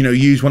you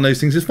use one of those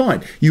things, it's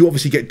fine. You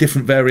obviously get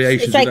different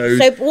variations of those.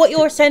 So what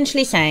you're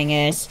essentially saying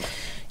is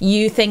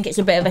you think it's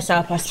a bit of a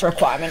surplus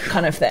requirement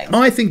kind of thing?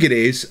 I think it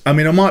is. I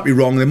mean, I might be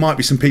wrong. There might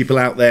be some people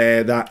out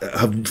there that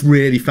have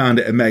really found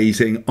it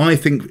amazing. I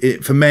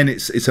think for men,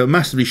 it's a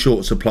massively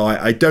short supply.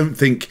 I don't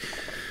think...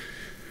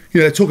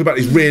 they talk about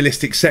these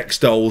realistic sex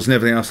dolls and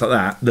everything else like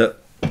that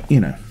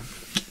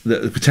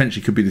that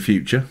potentially could be the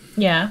future.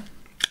 Yeah.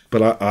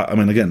 But I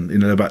mean, again,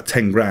 about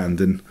 10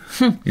 grand and,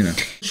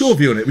 What's your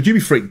view on it? Would you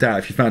be freaked out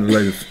if you found a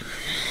load of...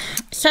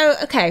 So,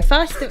 okay,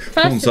 first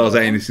porn stars'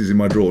 anuses in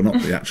my drawer,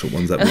 not the actual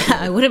ones.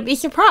 I wouldn't be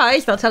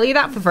surprised, I'll tell you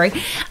that for free.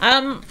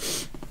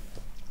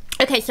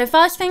 Okay, so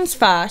first things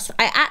first,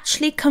 I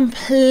actually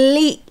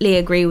completely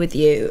agree with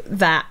you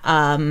that,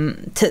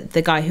 to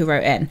the guy who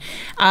wrote in,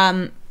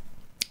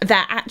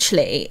 that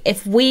actually,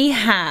 if we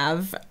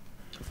have...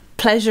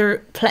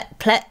 pleasure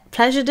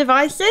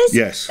devices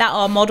that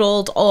are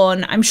modelled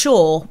on, I'm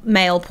sure,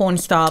 male porn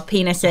star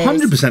penises.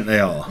 100% they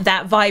are.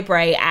 That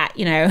vibrate at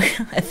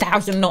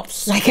 1,000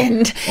 knots a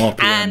second.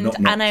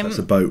 RPM, that's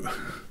a boat.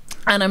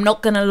 And I'm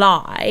not gonna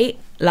lie,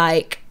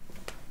 like,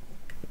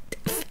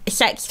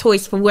 sex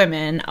toys for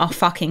women are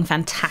fucking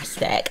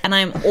fantastic, and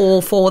I'm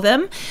all for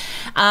them.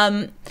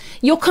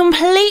 You're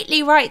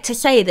completely right to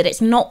say that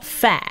it's not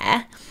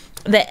fair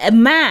that a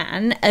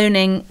man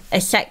owning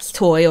a sex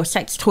toy, or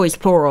sex toys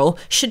plural,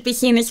 should be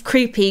seen as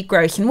creepy,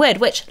 gross and weird,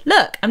 which,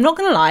 look, I'm not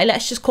gonna lie,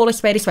 let's just call a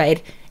spade a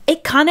spade.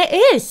 It kind of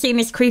is seen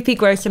as creepy,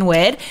 gross and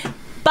weird,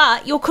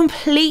 but you're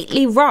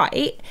completely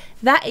right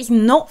that is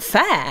not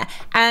fair.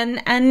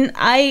 And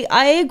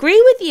I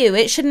agree with you.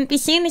 It shouldn't be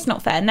seen as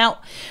not fair. Now,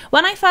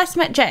 when I first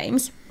met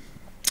James,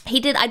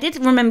 I did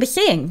remember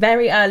seeing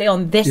very early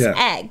on this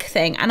egg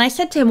thing, and I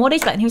said to him, what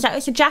is that? And he was like,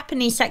 it's a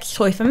Japanese sex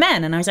toy for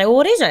men. And I was like, well,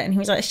 what is it? And he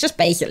was like, it's just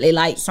basically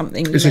like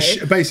something,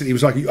 basically it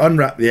was like you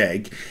unwrap the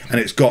egg and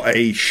it's got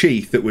a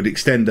sheath that would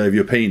extend over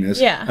your penis,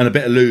 and a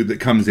bit of lube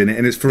that comes in it,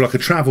 and it's for like a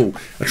travel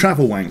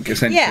wank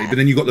essentially. But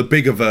then you've got the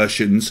bigger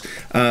versions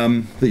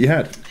that you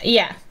had.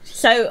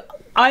 So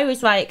I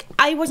was like,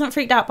 I wasn't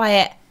freaked out by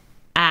it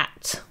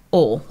at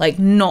all, like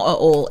not at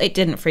all. It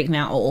didn't freak me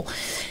out at all.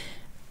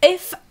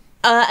 If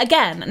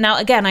again,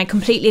 I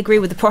completely agree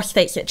with the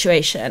prostate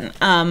situation.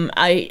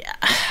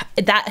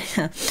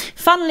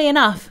 Funnily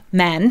enough,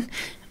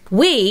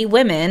 we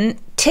women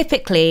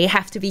typically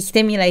have to be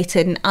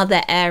stimulated in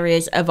other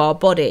areas of our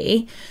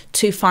body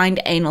to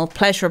find anal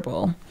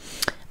pleasurable.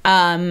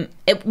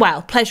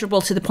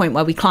 Pleasurable to the point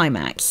where we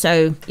climax.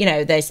 So, you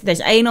know,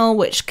 there's anal,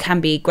 which can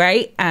be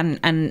great,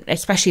 and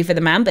especially for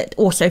the man, but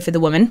also for the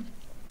woman.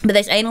 But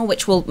there's anal,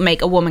 which will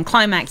make a woman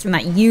climax, and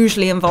that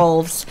usually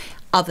involves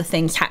other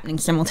things happening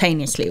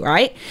simultaneously,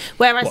 right?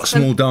 Whereas a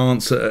small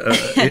dance,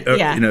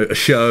 a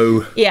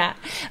show. Yeah.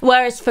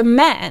 Whereas for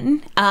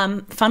men,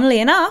 funnily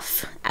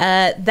enough,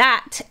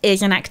 that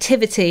is an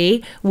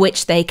activity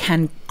which they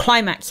can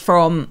climax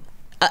from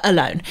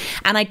alone.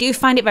 And I do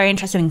find it very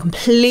interesting and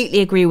completely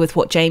agree with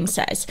what James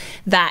says,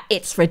 that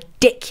it's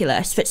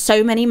ridiculous that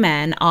so many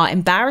men are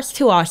embarrassed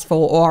to ask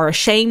for or are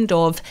ashamed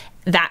of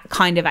that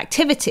kind of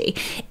activity.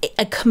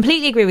 I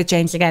completely agree with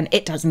James again.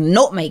 It does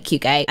not make you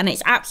gay, and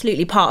it's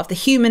absolutely part of the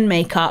human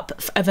makeup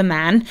of a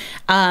man.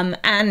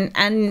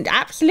 And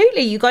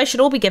absolutely, you guys should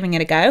all be giving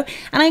it a go.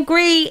 And I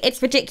agree,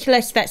 it's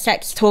ridiculous that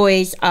sex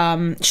toys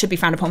should be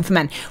frowned upon for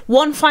men.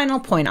 One final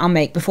point I'll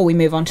make before we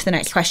move on to the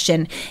next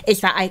question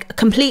is that I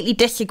completely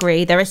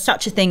disagree. There is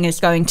such a thing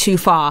as going too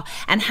far,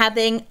 and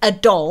having a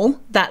doll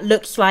that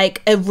looks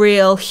like a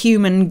real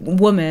human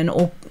woman,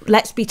 or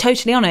let's be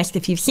totally honest,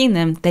 if you've seen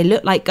them, they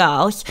look like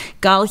girls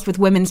with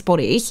women's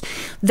bodies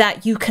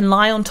that you can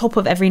lie on top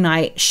of every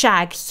night,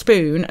 shag,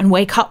 spoon, and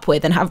wake up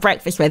with and have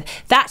breakfast with.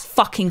 That's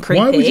fucking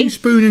creepy. Why would you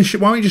spoon and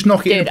why don't you just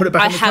knock it in and put it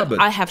back in the cupboard?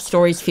 I have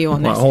stories for you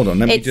on this. Right, hold on,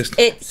 let me just...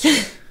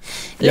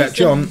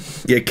 John,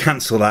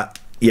 cancel that.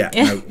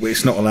 No,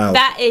 it's not allowed.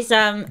 That is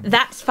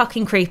that's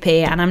fucking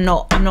creepy, and I'm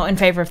not in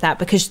favour of that,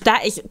 because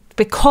that's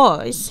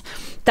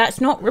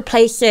not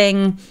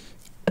replacing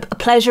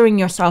pleasuring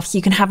yourself so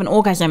you can have an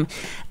orgasm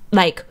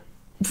like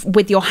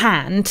with your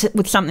hand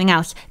with something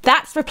else.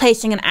 That's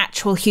replacing an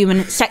actual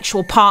human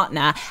sexual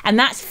partner, and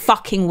that's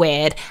fucking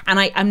weird, and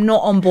I'm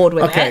not on board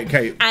with it.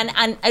 Okay. And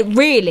I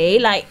really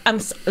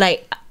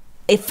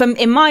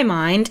in my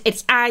mind,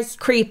 it's as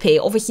creepy.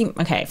 Obviously,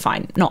 okay,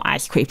 fine, not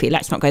as creepy.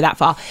 Let's not go that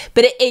far.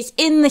 But it is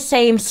in the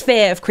same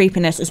sphere of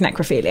creepiness as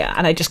necrophilia,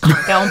 and I just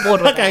can't get on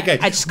board with it. Okay.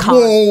 I just can't.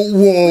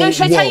 Whoa. No,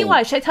 should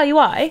I tell you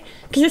why?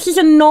 Because this is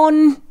a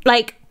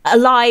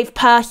alive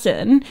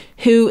person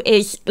who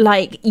is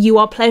like you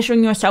are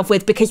pleasuring yourself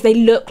with because they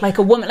look like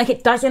a woman. Like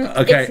it doesn't.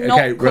 It's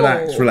not cool.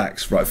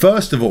 Relax. Right.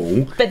 First of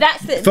all, but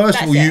that's the.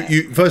 First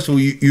of all,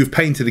 you've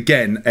painted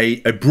again a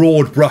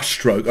broad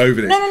brushstroke over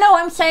this. No.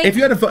 I'm saying if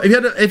you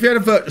had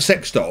a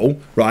sex doll,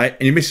 right,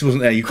 and your missus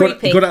wasn't there, you got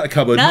out of the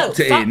cupboard, knocked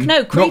it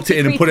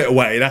in, and put it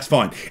away. That's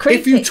fine. Creepy.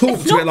 If you talk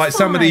to it like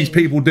some of these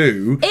people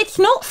do, it's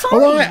not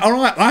fine. All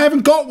right. I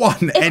haven't got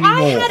one anymore. If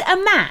I had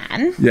a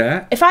man,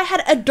 if I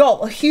had a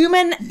doll, a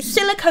human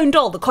silicone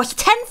doll that cost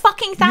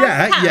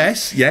 £10,000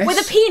 yes, with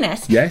a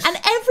penis, yes, and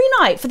every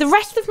night for the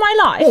rest of my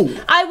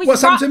life, I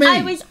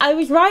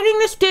was riding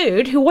this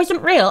dude who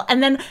wasn't real,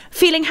 and then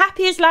feeling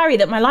happy as Larry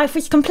that my life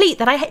was complete,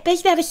 that I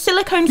basically had a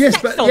silicone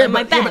sex doll in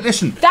my bed. Yeah, but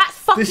listen, that's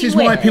fucking this is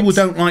weird. why people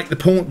don't like the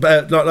porn,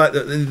 like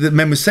the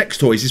men with sex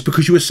toys, is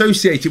because you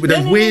associate it with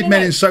those weird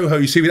men in Soho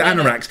you see with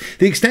anoraks.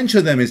 The extension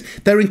of them is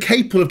they're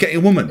incapable of getting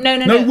a woman.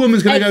 No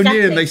woman's going to go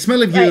near them. They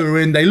smell of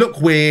urine. They look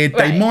weird.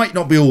 They might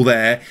not be all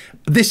there.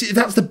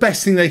 That's the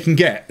best thing they can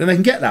get, and they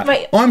can get that.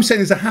 Right. I'm saying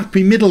there's a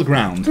happy middle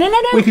ground. No.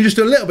 We can just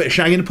do a little bit of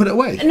shagging and put it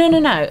away.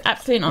 No,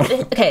 absolutely not.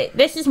 Okay,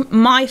 this is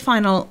my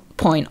final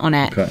point on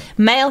it. Okay.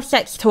 Male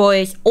sex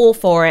toys, all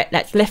for it.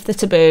 Let's lift the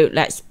taboo.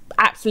 Let's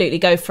absolutely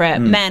go for it.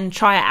 Men,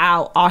 try it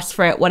out, ask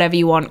for it, whatever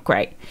you want,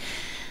 great.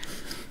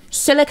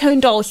 Silicone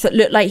dolls that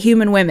look like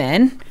human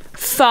women,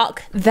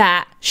 fuck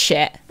that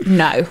shit.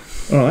 No.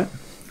 All right.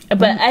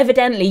 But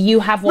evidently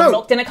you have one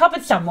locked in a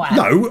cupboard somewhere.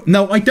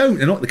 No, I don't.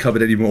 They're not in the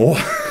cupboard anymore.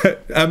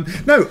 Have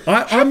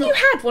you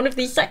had one of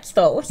these sex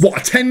dolls? What,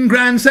 a 10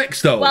 grand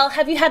sex doll? Well,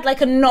 have you had like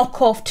a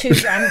knockoff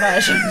 2 grand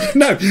version?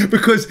 No,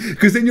 because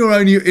then you're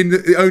only in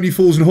the only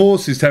fools and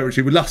horses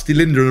territory with Lusty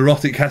Linda and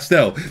Erotic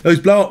Castell. Those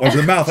blow up ones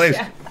with the mouth.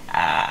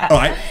 All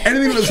right,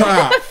 anything that looks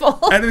like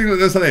that. Anything that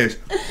looks like this.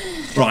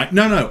 Right,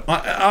 no,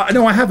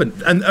 I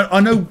haven't, and I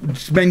know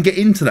men get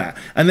into that,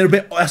 and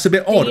that's a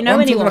bit odd. You know,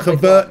 I'm talking like a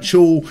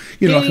virtual, Do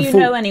you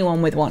know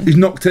anyone with one? Who's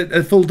knocked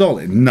a full doll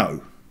in?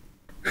 No.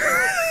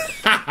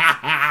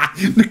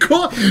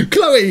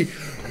 Chloe,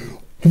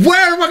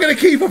 Where am I going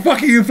to keep a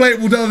fucking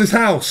inflatable doll in this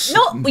house?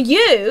 Not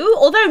you,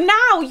 although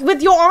now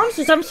with your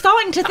answers, I'm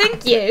starting to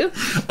think you.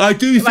 I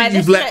do think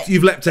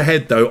you've leapt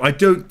ahead, though. I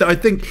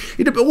think,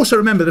 but also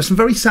remember, there's some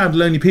very sad,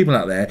 lonely people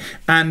out there,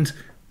 and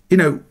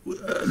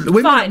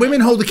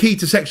women hold the key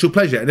to sexual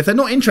pleasure, and if they're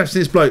not interested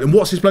in this bloke, then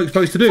what's this bloke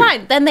supposed to do?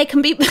 Fine, then they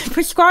can be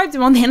prescribed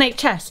them on the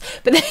NHS,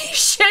 but they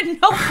should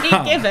not be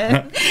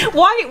given.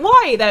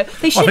 Why though?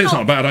 They should. I think it's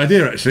not a bad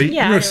idea, actually.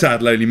 Yeah, you're a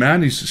sad, lonely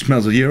man who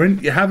smells of urine.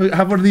 You have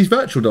one of these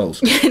virtual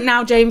dolls.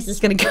 Now James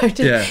is going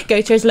to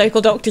go to his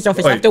local doctor's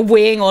office after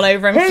weeing all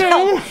over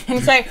himself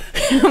and say,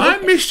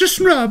 "I'm Mr.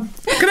 Snub.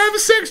 Can I have a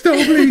sex doll,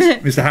 please?"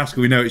 Mr.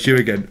 Haskell, we know it's you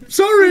again.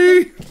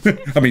 Sorry.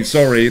 I mean,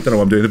 sorry. I don't know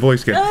why I'm doing the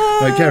voice again.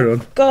 Carry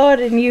on. God,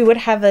 and you would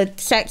have a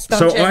sex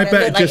dungeon. So I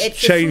better just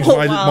change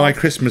my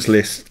Christmas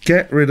list.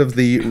 Get rid of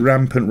the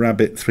Rampant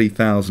Rabbit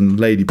 3000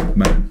 lady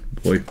man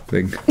boy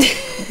thing.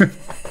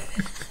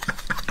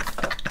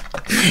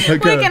 We're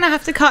going to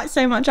have to cut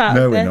so much out of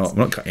this. No, we're not.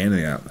 We're not cutting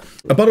anything out.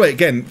 By the way,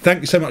 again,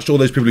 thank you so much to all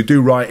those people who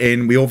do write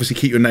in. We obviously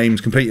keep your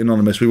names completely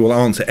anonymous. We will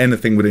answer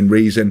anything within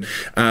reason.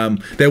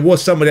 There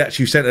was somebody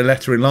actually who sent a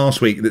letter in last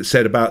week that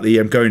said about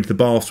the going to the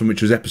bathroom,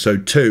 which was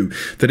episode 2,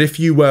 that if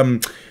you... a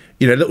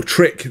little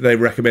trick they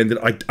recommended,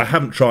 I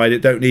haven't tried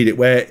it, don't need it,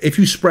 where if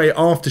you spray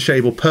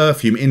aftershave or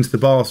perfume into the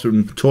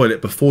bathroom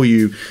toilet before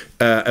you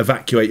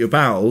evacuate your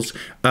bowels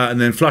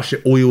and then flush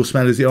it, all you'll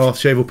smell is the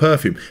aftershave or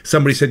perfume.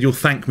 Somebody said you'll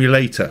thank me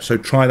later, so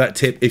try that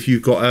tip if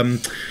you've got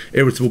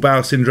irritable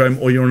bowel syndrome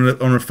or you're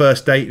on a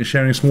first date and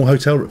sharing a small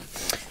hotel room.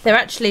 They're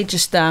actually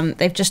just,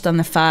 they've just done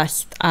the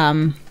first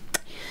poo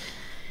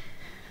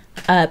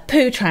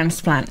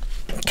transplant.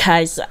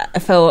 Because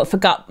for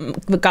gut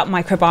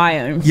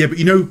microbiome. Yeah, but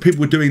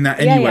people were doing that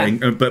anyway,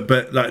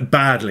 but like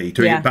badly, it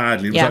was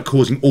like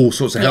causing all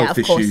sorts of health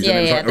issues. And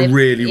it was like a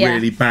really,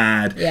 really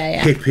bad,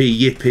 hippie,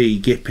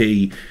 yippie,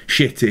 gippy,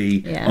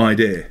 shitty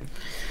idea.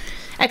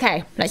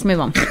 Okay, let's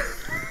move on.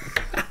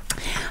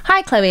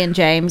 Hi, Chloe and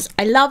James.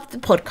 I love the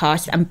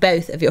podcast and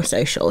both of your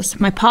socials.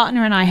 My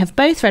partner and I have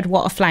both read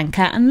What a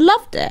Flanker and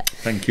loved it.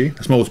 Thank you.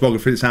 A small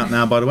biography that's out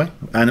now, by the way,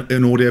 and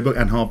an audiobook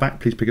and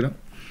hardback. Please pick it up.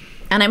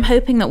 And I'm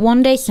hoping that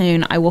one day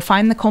soon I will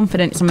find the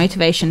confidence and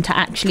motivation to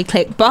actually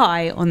click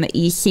buy on the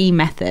EC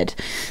method.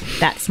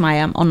 That's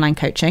my online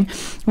coaching.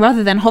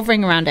 Rather than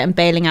hovering around it and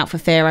bailing out for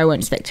fear I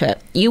won't stick to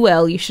it. You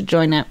will. You should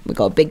join it. We've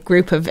got a big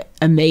group of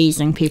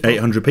amazing people.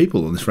 800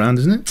 people on this round,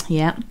 isn't it?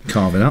 Yeah.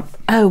 Carve it up.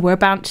 Oh, we're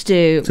about to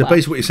do... So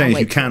basically what you're saying is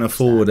you can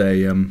afford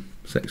a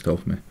sex doll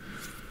for me.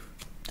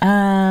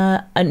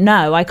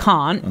 No, I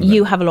can't. Okay.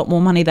 You have a lot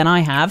more money than I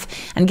have,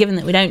 and given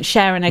that we don't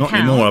share an account...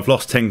 Not anymore. I've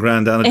lost 10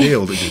 grand down a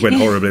deal that just went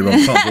horribly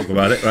wrong. Can't talk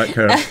about it. Right,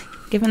 Carol?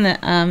 Given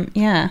that, no.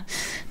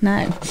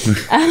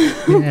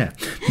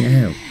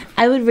 No.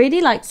 I would really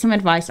like some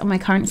advice on my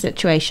current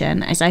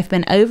situation, as I've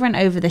been over and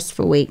over this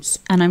for weeks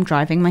and I'm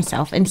driving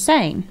myself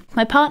insane.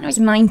 My partner is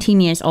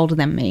 19 years older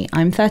than me.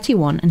 I'm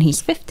 31 and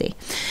he's 50.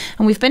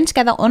 And we've been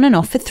together on and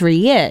off for 3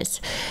 years.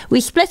 We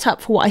split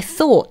up for what I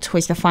thought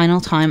was the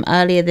final time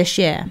earlier this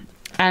year,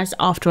 as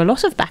after a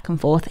lot of back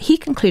and forth, he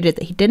concluded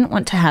that he didn't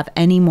want to have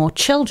any more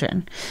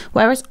children,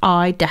 whereas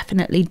I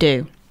definitely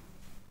do.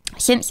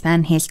 Since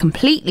then, he has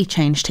completely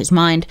changed his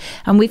mind,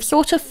 and we've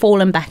sort of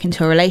fallen back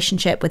into a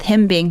relationship with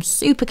him being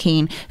super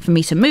keen for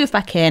me to move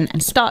back in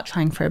and start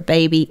trying for a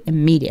baby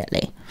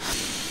immediately.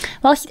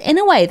 Whilst in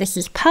a way this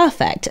is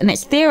perfect, and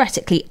it's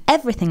theoretically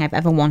everything I've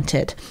ever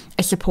wanted,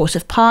 a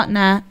supportive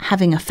partner,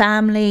 having a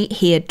family,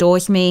 he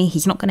adores me,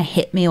 he's not going to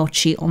hit me or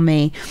cheat on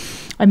me,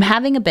 I'm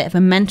having a bit of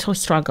a mental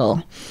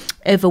struggle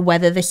over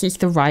whether this is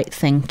the right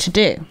thing to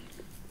do.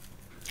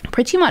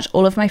 Pretty much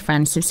all of my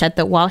friends have said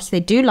that whilst they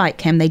do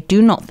like him, they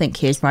do not think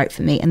he is right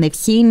for me, and they've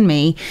seen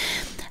me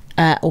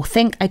or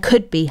think I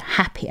could be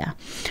happier.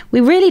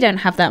 We really don't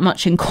have that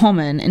much in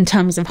common in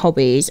terms of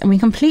hobbies, and we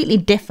completely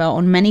differ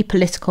on many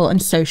political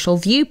and social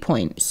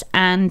viewpoints,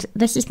 and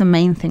this is the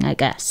main thing, I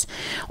guess.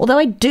 Although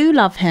I do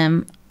love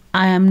him,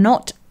 I am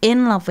not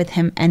in love with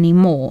him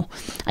anymore.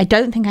 I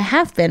don't think I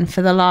have been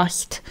for the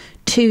last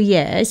 2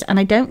 years, and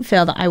I don't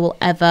feel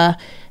that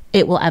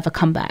it will ever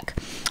come back.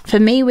 For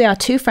me, we are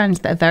two friends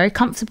that are very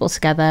comfortable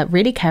together,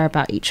 really care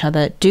about each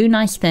other, do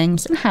nice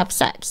things, and have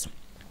sex.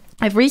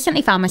 I've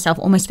recently found myself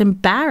almost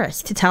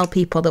embarrassed to tell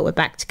people that we're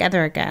back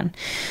together again,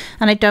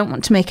 and I don't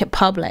want to make it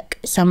public.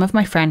 Some of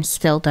my friends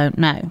still don't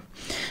know.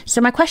 So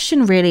my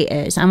question really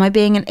is, am I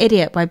being an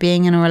idiot by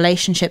being in a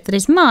relationship that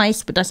is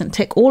nice but doesn't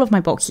tick all of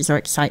my boxes or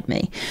excite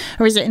me?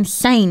 Or is it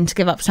insane to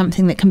give up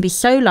something that can be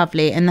so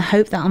lovely in the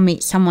hope that I'll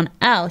meet someone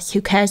else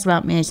who cares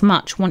about me as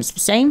much, wants the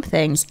same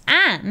things,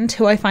 and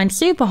who I find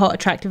super hot,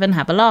 attractive, and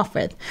have a laugh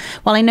with?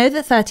 While I know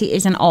that 30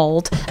 isn't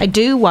old, I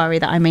do worry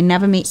that I may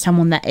never meet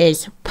someone that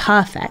is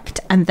perfect,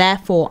 and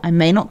therefore I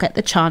may not get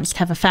the chance to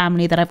have a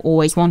family that I've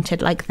always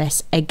wanted like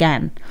this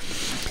again.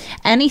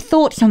 Any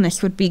thoughts on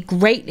this would be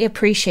greatly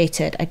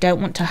appreciated. I don't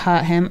want to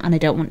hurt him, and I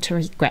don't want to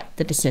regret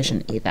the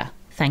decision either.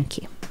 Thank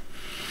you.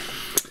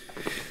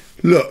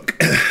 Look,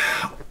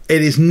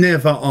 it is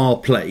never our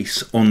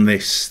place on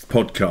this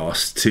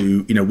podcast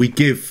to, we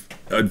give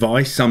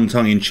advice, some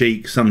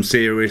tongue-in-cheek, some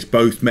serious,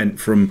 both meant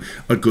from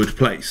a good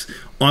place.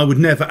 I would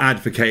never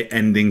advocate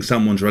ending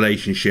someone's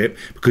relationship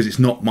because it's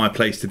not my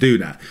place to do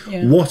that.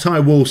 Yeah. What I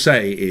will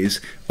say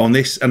is on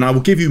this, and I will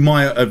give you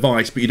my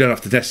advice, but you don't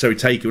have to necessarily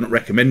take it, we're not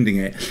recommending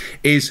it,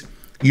 is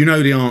you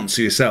know the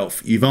answer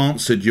yourself. You've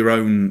answered your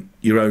own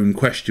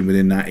question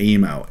within that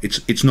email.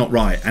 It's not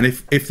right. And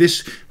if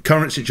this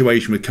current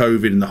situation with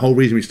COVID, and the whole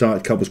reason we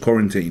started couples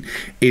quarantine,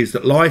 is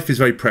that life is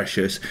very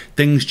precious,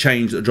 things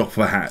change at the drop of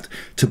a hat.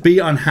 To be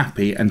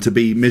unhappy and to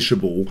be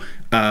miserable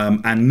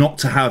and not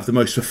to have the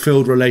most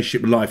fulfilled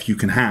relationship with life you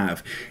can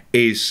have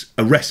is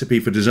a recipe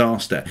for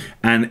disaster.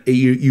 And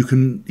you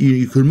can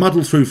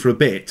muddle through for a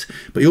bit,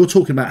 but you're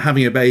talking about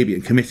having a baby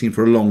and committing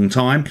for a long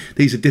time.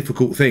 These are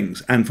difficult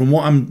things. And from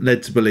what I'm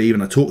led to believe,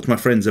 and I talk to my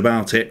friends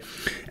about it,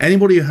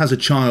 anybody who has a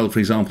child, for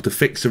example, to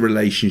fix a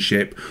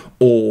relationship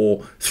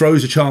or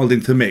throws a child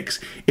into the mix,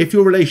 if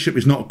your relationship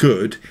is not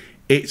good,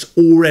 it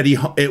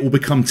will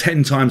become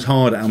 10 times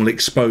harder and will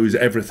expose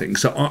everything.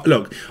 So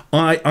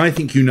I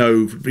think you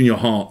know in your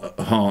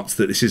hearts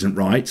that this isn't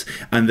right,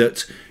 and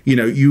that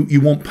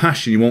you want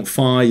passion, you want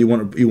fire, you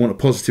want a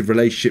positive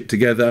relationship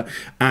together.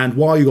 And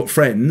while you're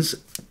friends,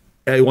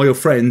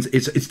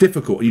 it's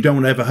difficult, and you don't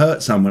want to ever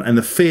hurt someone, and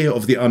the fear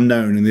of the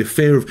unknown and the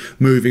fear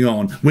of moving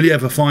on. Will you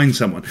ever find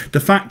someone? The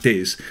fact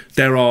is,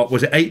 there are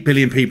 8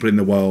 billion people in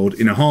the world.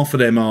 Half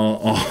of them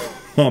are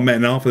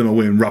men, half of them are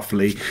women,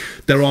 roughly.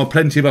 There are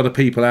plenty of other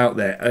people out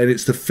there, and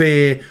it's the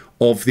fear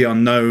of the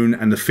unknown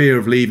and the fear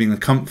of leaving the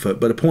comfort.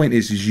 But the point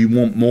is you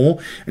want more,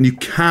 and you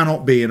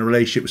cannot be in a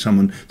relationship with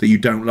someone that you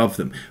don't love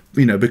them.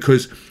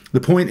 Because the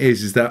point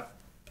is that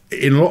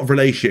in a lot of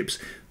relationships,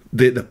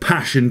 the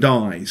passion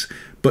dies,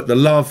 but the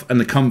love and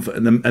the comfort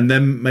and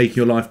them making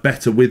your life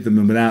better with them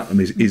and without them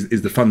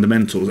is the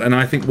fundamentals. And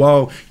I think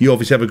while you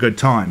obviously have a good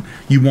time,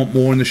 you want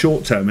more in the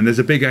short term. And there's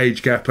a big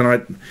age gap,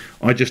 and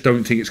I just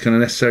don't think it's going to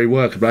necessarily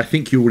work. But I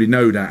think you already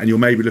know that, and you're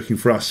maybe looking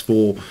for us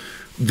for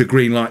the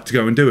green light to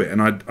go and do it.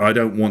 And I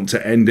don't want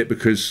to end it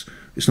because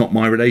it's not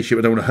my relationship.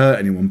 I don't want to hurt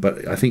anyone,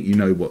 but I think you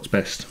know what's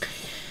best.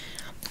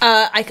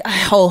 I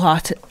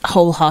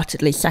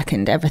wholeheartedly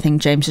second everything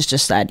James has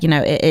just said.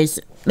 It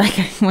is like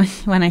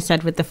when I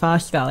said with the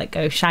fast guy,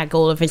 go shag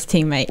all of his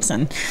teammates,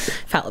 and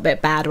felt a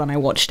bit bad when I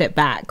watched it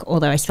back,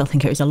 although I still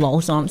think it was a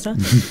lols answer.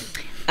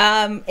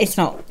 It's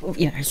not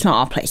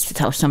our place to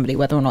tell somebody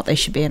whether or not they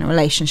should be in a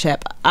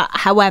relationship.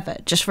 However,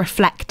 just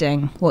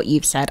reflecting what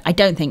you've said, I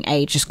don't think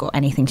age has got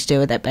anything to do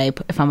with it, babe,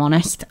 if I'm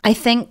honest. I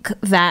think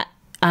that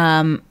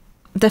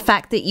the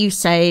fact that you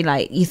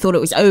say you thought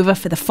it was over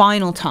for the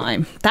final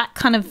time, that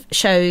kind of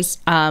shows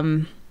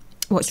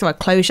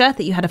closure,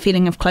 that you had a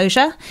feeling of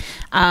closure,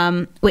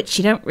 which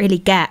you don't really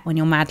get when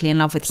you're madly in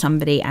love with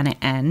somebody and it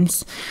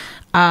ends.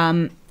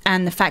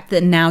 And the fact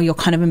that now you're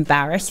kind of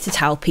embarrassed to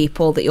tell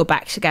people that you're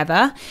back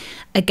together.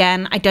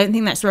 Again, I don't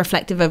think that's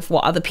reflective of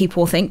what other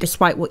people think,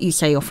 despite what you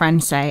say your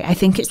friends say. I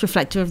think it's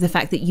reflective of the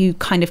fact that you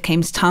kind of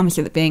came to terms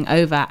with it being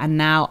over, and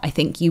now I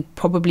think you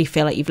probably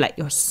feel like you've let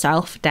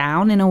yourself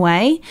down in a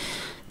way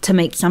to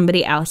make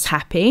somebody else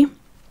happy.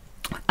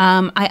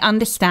 I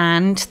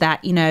understand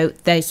that,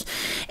 there's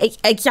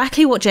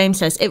exactly what James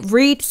says. It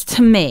reads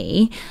to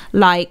me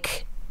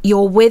like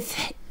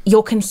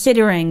you're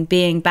considering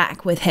being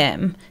back with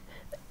him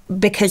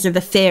because of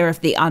the fear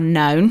of the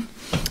unknown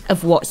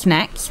of what's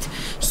next.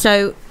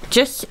 So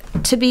just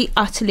to be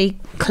utterly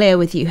clear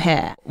with you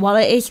here, while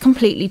it is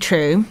completely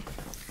true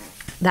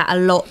that a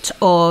lot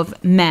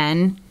of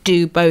men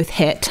do both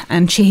hit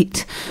and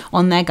cheat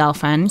on their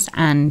girlfriends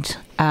and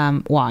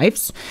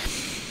wives,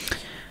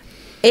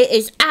 it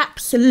is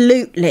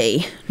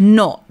absolutely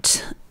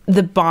not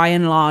the by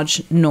and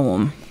large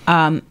norm.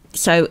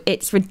 So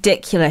it's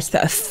ridiculous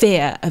that a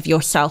fear of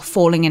yourself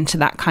falling into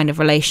that kind of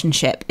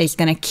relationship is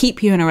going to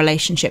keep you in a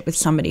relationship with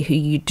somebody who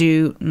you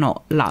do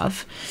not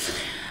love.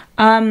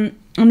 And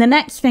the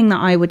next thing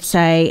that I would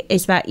say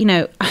is that,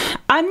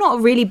 I'm not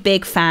a really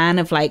big fan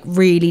of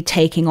really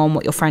taking on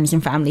what your friends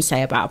and family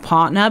say about a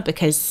partner,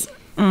 because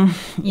who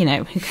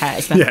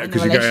cares? Yeah,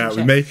 because you're going out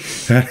with me.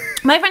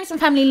 My friends and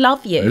family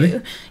love you.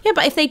 Really? Yeah,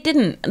 but if they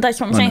didn't, that's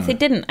what I'm saying. If they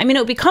didn't, it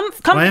would be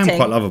comforting. I am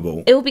quite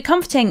lovable. It would be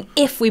comforting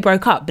if we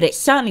broke up, but it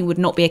certainly would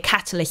not be a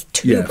catalyst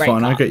to break up. Yeah,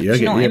 fine, I get you.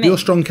 You're a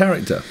strong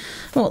character.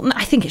 Well,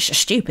 I think it's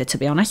just stupid, to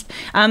be honest.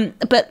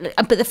 But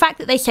the fact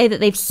that they say that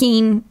they've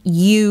seen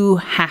you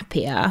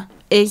happier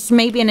is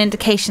maybe an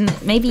indication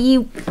that maybe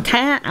you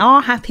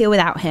are happier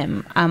without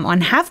him,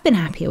 and have been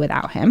happier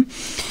without him.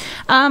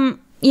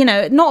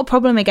 Not a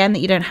problem, again, that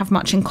you don't have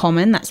much in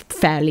common. That's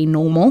fairly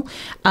normal.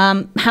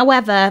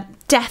 However,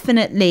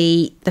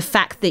 definitely the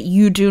fact that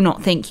you do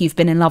not think you've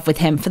been in love with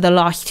him for the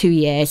last 2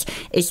 years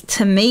is,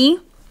 to me,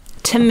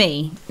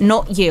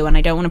 not you, and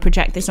I don't want to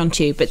project this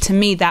onto you, but to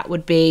me, that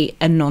would be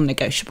a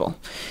non-negotiable.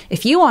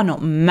 If you are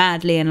not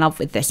madly in love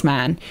with this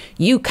man,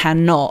 you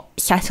cannot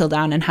settle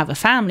down and have a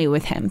family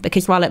with him,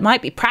 because while it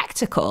might be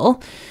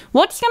practical,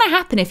 what's going to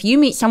happen if you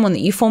meet someone that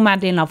you fall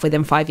madly in love with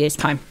in 5 years'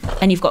 time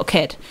and you've got a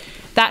kid?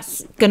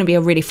 That's going to be a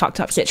really fucked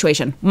up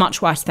situation,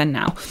 much worse than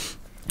now.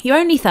 you're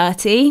only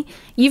 30.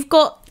 You've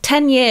got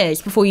 10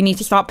 years before you need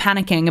to start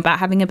panicking about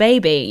having a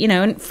baby, you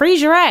know, and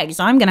freeze your eggs.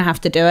 I'm going to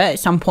have to do it at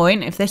some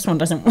point if this one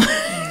doesn't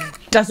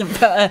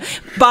put a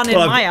bun in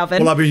my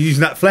oven. Well, I've been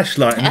using that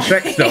fleshlight and the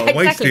sex doll, exactly.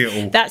 wasting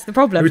it all. That's the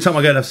problem. Every time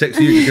I go and have sex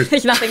with you,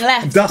 there's nothing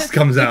left. Dust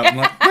comes out. I'm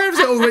like, where's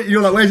it all?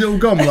 You're like, where's it all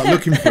gone? I'm like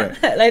looking for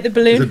it. Like the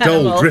balloon There's a doll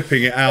animal.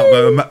 dripping it out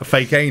of a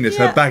fake anus,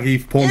 her baggy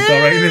porn star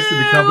anus to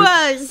be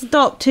covered.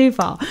 Stop too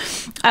far.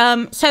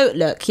 So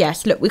look,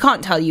 we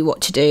can't tell you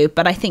what to do,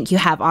 but I think you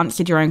have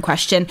answered your own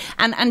question.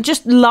 And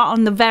just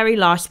on the very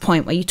last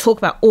point where you talk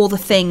about all the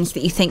things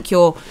that you think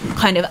you're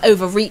kind of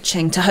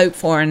overreaching to hope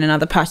for in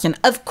another person,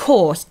 of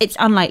course, it's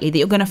unlikely that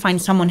you're going to find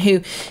someone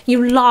who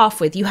you laugh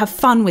with, you have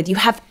fun with, you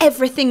have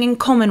everything in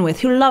common with,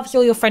 who loves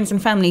all your friends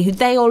and family, who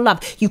they all love,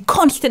 you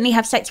constantly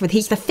have sex with.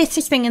 He's the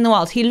fittest thing in the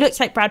world. He looks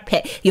like Brad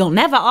Pitt. You'll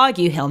never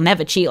argue. He'll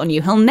never cheat on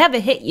you. He'll never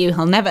hit you.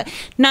 He'll never...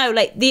 No,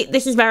 like,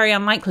 this is very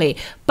unlikely.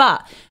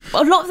 But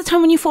a lot of the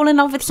time when you fall in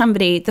love with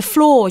somebody, the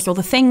flaws or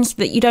the things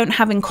that you don't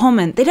have in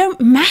common, they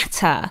don't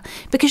matter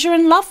because you're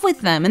in love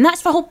with them. And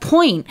that's the whole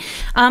point.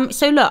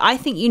 So look, I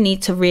think you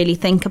need to really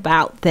think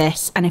about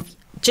this. And if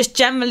just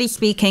generally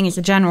speaking, as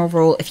a general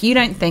rule, if you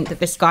don't think that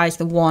this guy's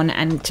the one,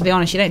 and to be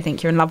honest, you don't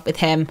think you're in love with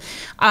him,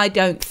 I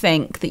don't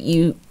think that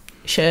you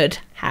should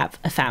have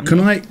a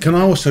family. Can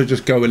I also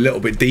just go a little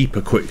bit deeper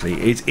quickly?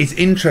 It's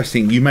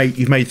interesting. You've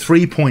made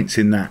 3 points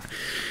in that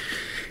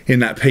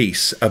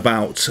piece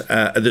about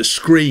that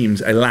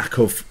screams a lack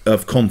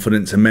of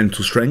confidence and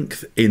mental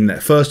strength in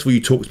there. First of all, you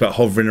talked about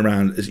hovering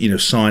around, you know,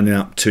 signing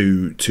up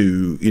to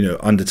you know,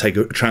 undertake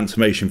a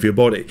transformation for your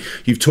body.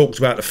 You've talked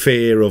about the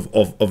fear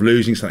of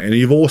losing something, and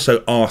you've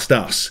also asked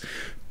us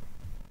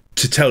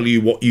to tell you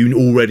what you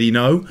already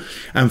know.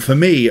 And for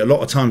me, a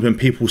lot of times when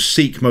people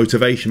seek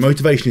motivation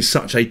is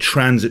such a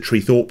transitory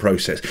thought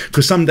process,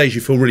 because some days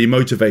you feel really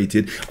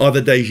motivated,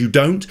 other days you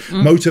don't.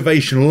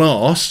 Motivation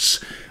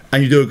lasts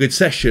and you do a good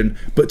session,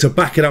 but to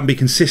back it up and be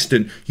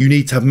consistent, you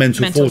need to have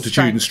mental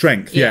fortitude and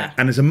strength. Yeah.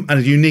 And there's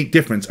a unique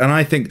difference. And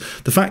I think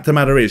the fact of the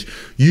matter is,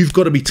 you've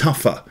got to be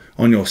tougher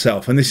on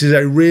yourself. And this is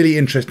a really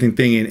interesting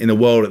thing in the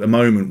world at the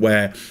moment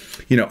where,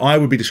 you know, I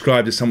would be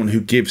described as someone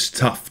who gives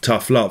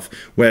tough love,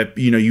 where,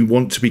 you know, you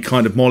want to be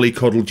kind of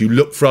mollycoddled, you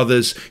look for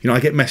others. You know, I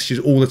get messages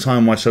all the time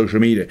on my social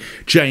media.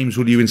 James,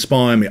 will you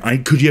inspire me?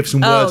 Could you have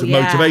some words of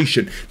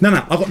motivation? No,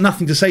 I've got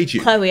nothing to say to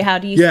you. Chloe, how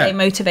do you stay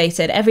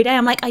motivated? Every day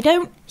I'm like, I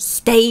don't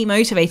stay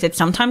motivated.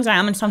 Sometimes I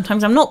am and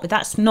sometimes I'm not, but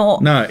that's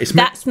not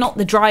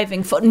the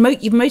driving foot.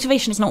 Your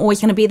motivation is not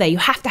always going to be there. You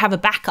have to have a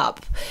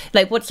backup.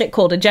 Like, what's it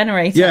called? A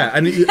generator. Yeah,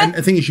 and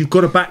the thing is, you've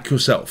got to back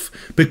yourself,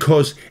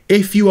 because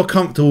if you are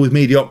comfortable with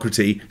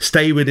mediocrity,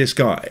 stay with this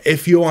guy.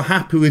 If you are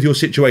happy with your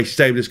situation,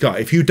 stay with this guy.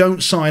 If you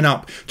don't sign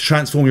up to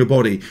transform your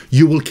body,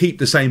 you will keep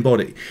the same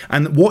body.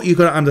 And what you've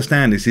got to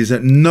understand is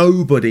that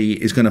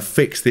nobody is going to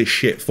fix this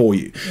shit for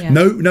you. Yeah.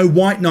 No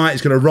white knight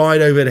is going to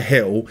ride over the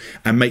hill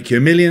and make you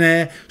a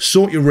millionaire,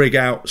 sort your rig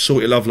out,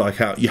 sort your love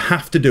life out. You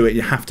have to do it.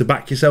 You have to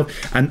back yourself.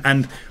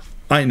 And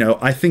I know,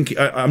 I think,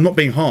 I'm not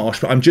being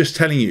harsh, but I'm just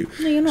telling you.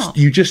 No, you're not.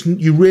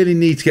 You really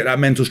need to get that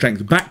mental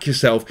strength. Back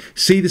yourself,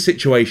 see the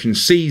situation,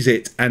 seize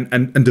it,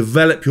 and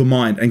develop your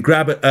mind, and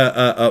grab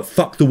a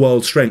fuck the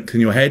world strength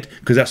in your head,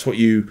 because that's what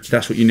you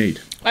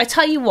need. I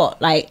tell you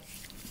what, like,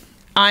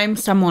 I'm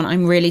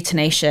really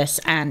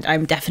tenacious, and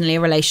I'm definitely a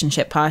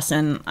relationship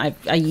person. I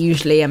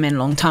usually am in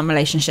long-term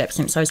relationships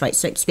since I was like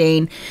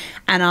 16,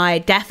 and I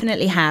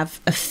definitely have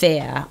a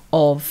fear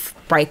of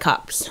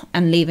breakups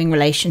and leaving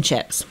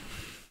relationships.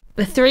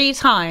 The 3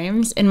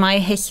 times in my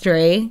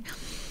history,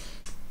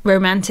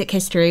 romantic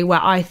history, where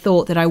I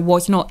thought that I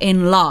was not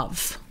in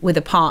love with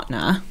a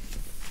partner,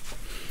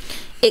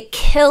 it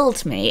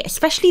killed me,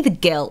 especially the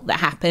guilt that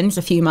happens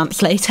a few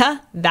months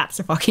later. That's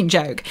a fucking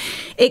joke.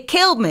 It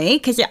killed me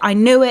because I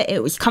knew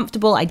it was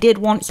comfortable. I did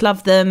once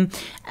love them.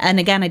 And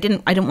again, I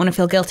didn't want to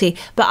feel guilty,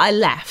 but I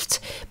left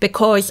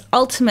because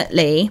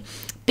ultimately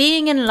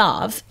being in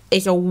love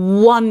is a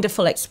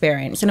wonderful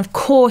experience, and of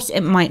course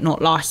it might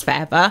not last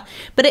forever,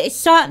 but it is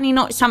certainly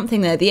not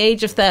something that at the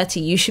age of 30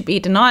 you should be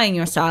denying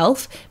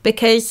yourself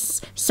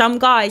because some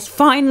guys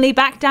finally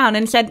backed down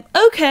and said,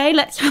 okay,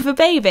 let's have a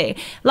baby.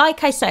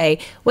 Like I say,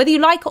 whether you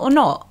like it or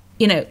not,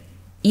 you know,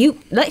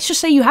 let's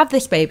just say you have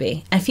this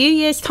baby. In a few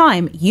years'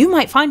 time, you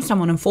might find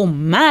someone and fall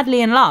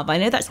madly in love. I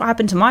know that's what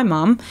happened to my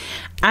mum.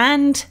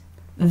 And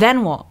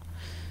then what?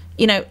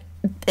 You know,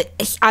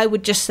 I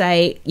would just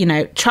say, you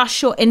know,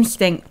 trust your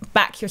instinct,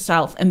 back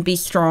yourself, and be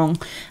strong.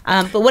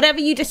 But whatever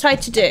you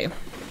decide to do,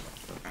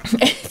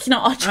 it's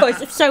not our choice.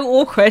 It's so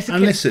awkward.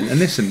 And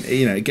listen,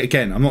 you know,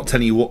 again, I'm not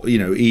telling you what, you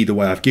know, either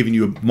way. I've given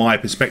you my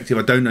perspective.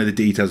 I don't know the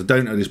details. I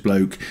don't know this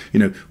bloke. You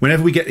know,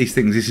 whenever we get these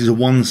things, this is a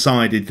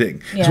one-sided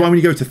thing. That's why when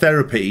you go to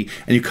therapy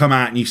and you come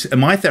out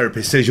and my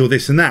therapist says you're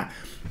this and that,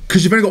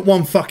 because you've only got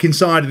one fucking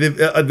side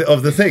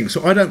of the thing.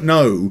 So I don't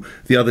know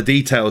the other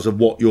details of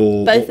what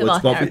you're... Both of our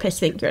therapists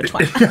think you're a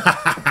twat.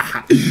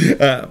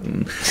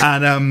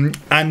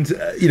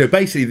 You know,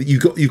 basically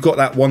you've got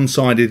that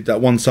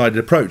one-sided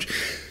approach.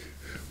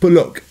 But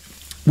look,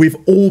 we've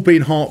all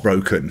been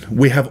heartbroken.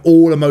 We have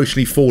all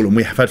emotionally fallen.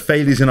 We have had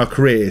failures in our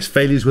careers,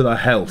 failures with our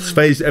health,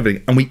 failures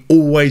everything, and we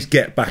always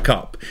get back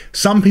up.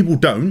 Some people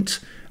don't,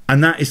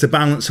 and that is the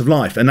balance of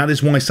life, and that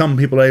is why some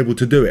people are able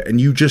to do it.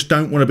 And you just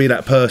don't want to be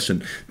that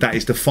person that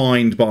is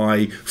defined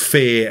by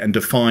fear and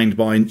defined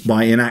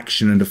by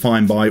inaction and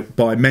defined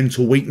by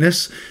mental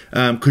weakness,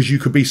 because you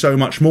could be so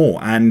much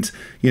more. And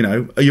you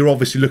know, you're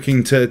obviously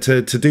looking to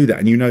do that,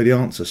 and you know the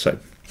answer. So.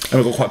 And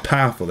I got quite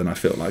powerful then, I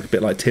feel like. A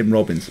bit like Tim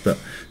Robbins, but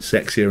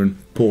sexier and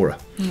poorer.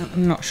 No,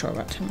 I'm not sure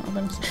about Tim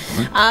Robbins.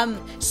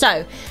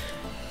 So,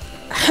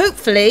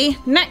 hopefully,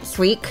 next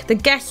week, the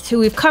guest who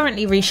we've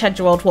currently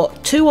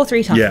rescheduled, 2 or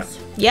 3 times? Yeah.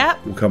 Yeah.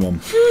 Will come on.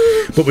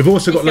 But we've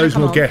also got loads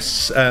more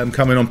guests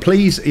coming on.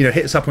 Please,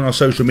 hit us up on our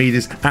social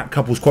medias at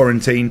Couples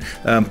Quarantine,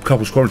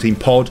 Couples Quarantine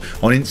Pod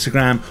on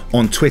Instagram,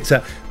 on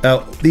Twitter.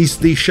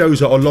 These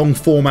shows are a long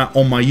format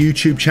on my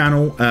YouTube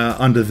channel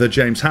under the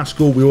James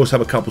Haskell. We also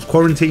have a Couples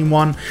Quarantine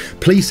one.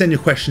 Please send your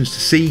questions to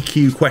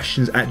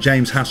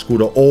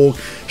CQQuestions@jameshaskell.org.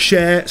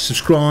 Share,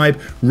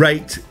 subscribe,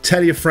 rate,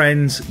 tell your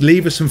friends,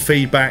 leave us some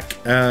feedback.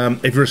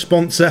 If you're a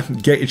sponsor,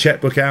 get your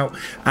checkbook out.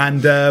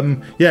 And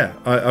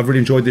I've really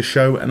enjoyed this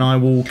show, and I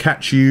will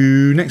catch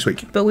you next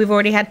week. But we've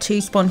already had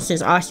 2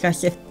 sponsors ask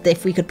us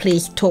if we could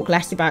please talk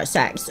less about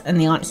sex, and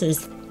the answer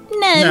is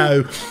no.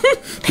 No.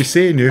 Be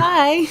seeing you.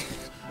 Bye.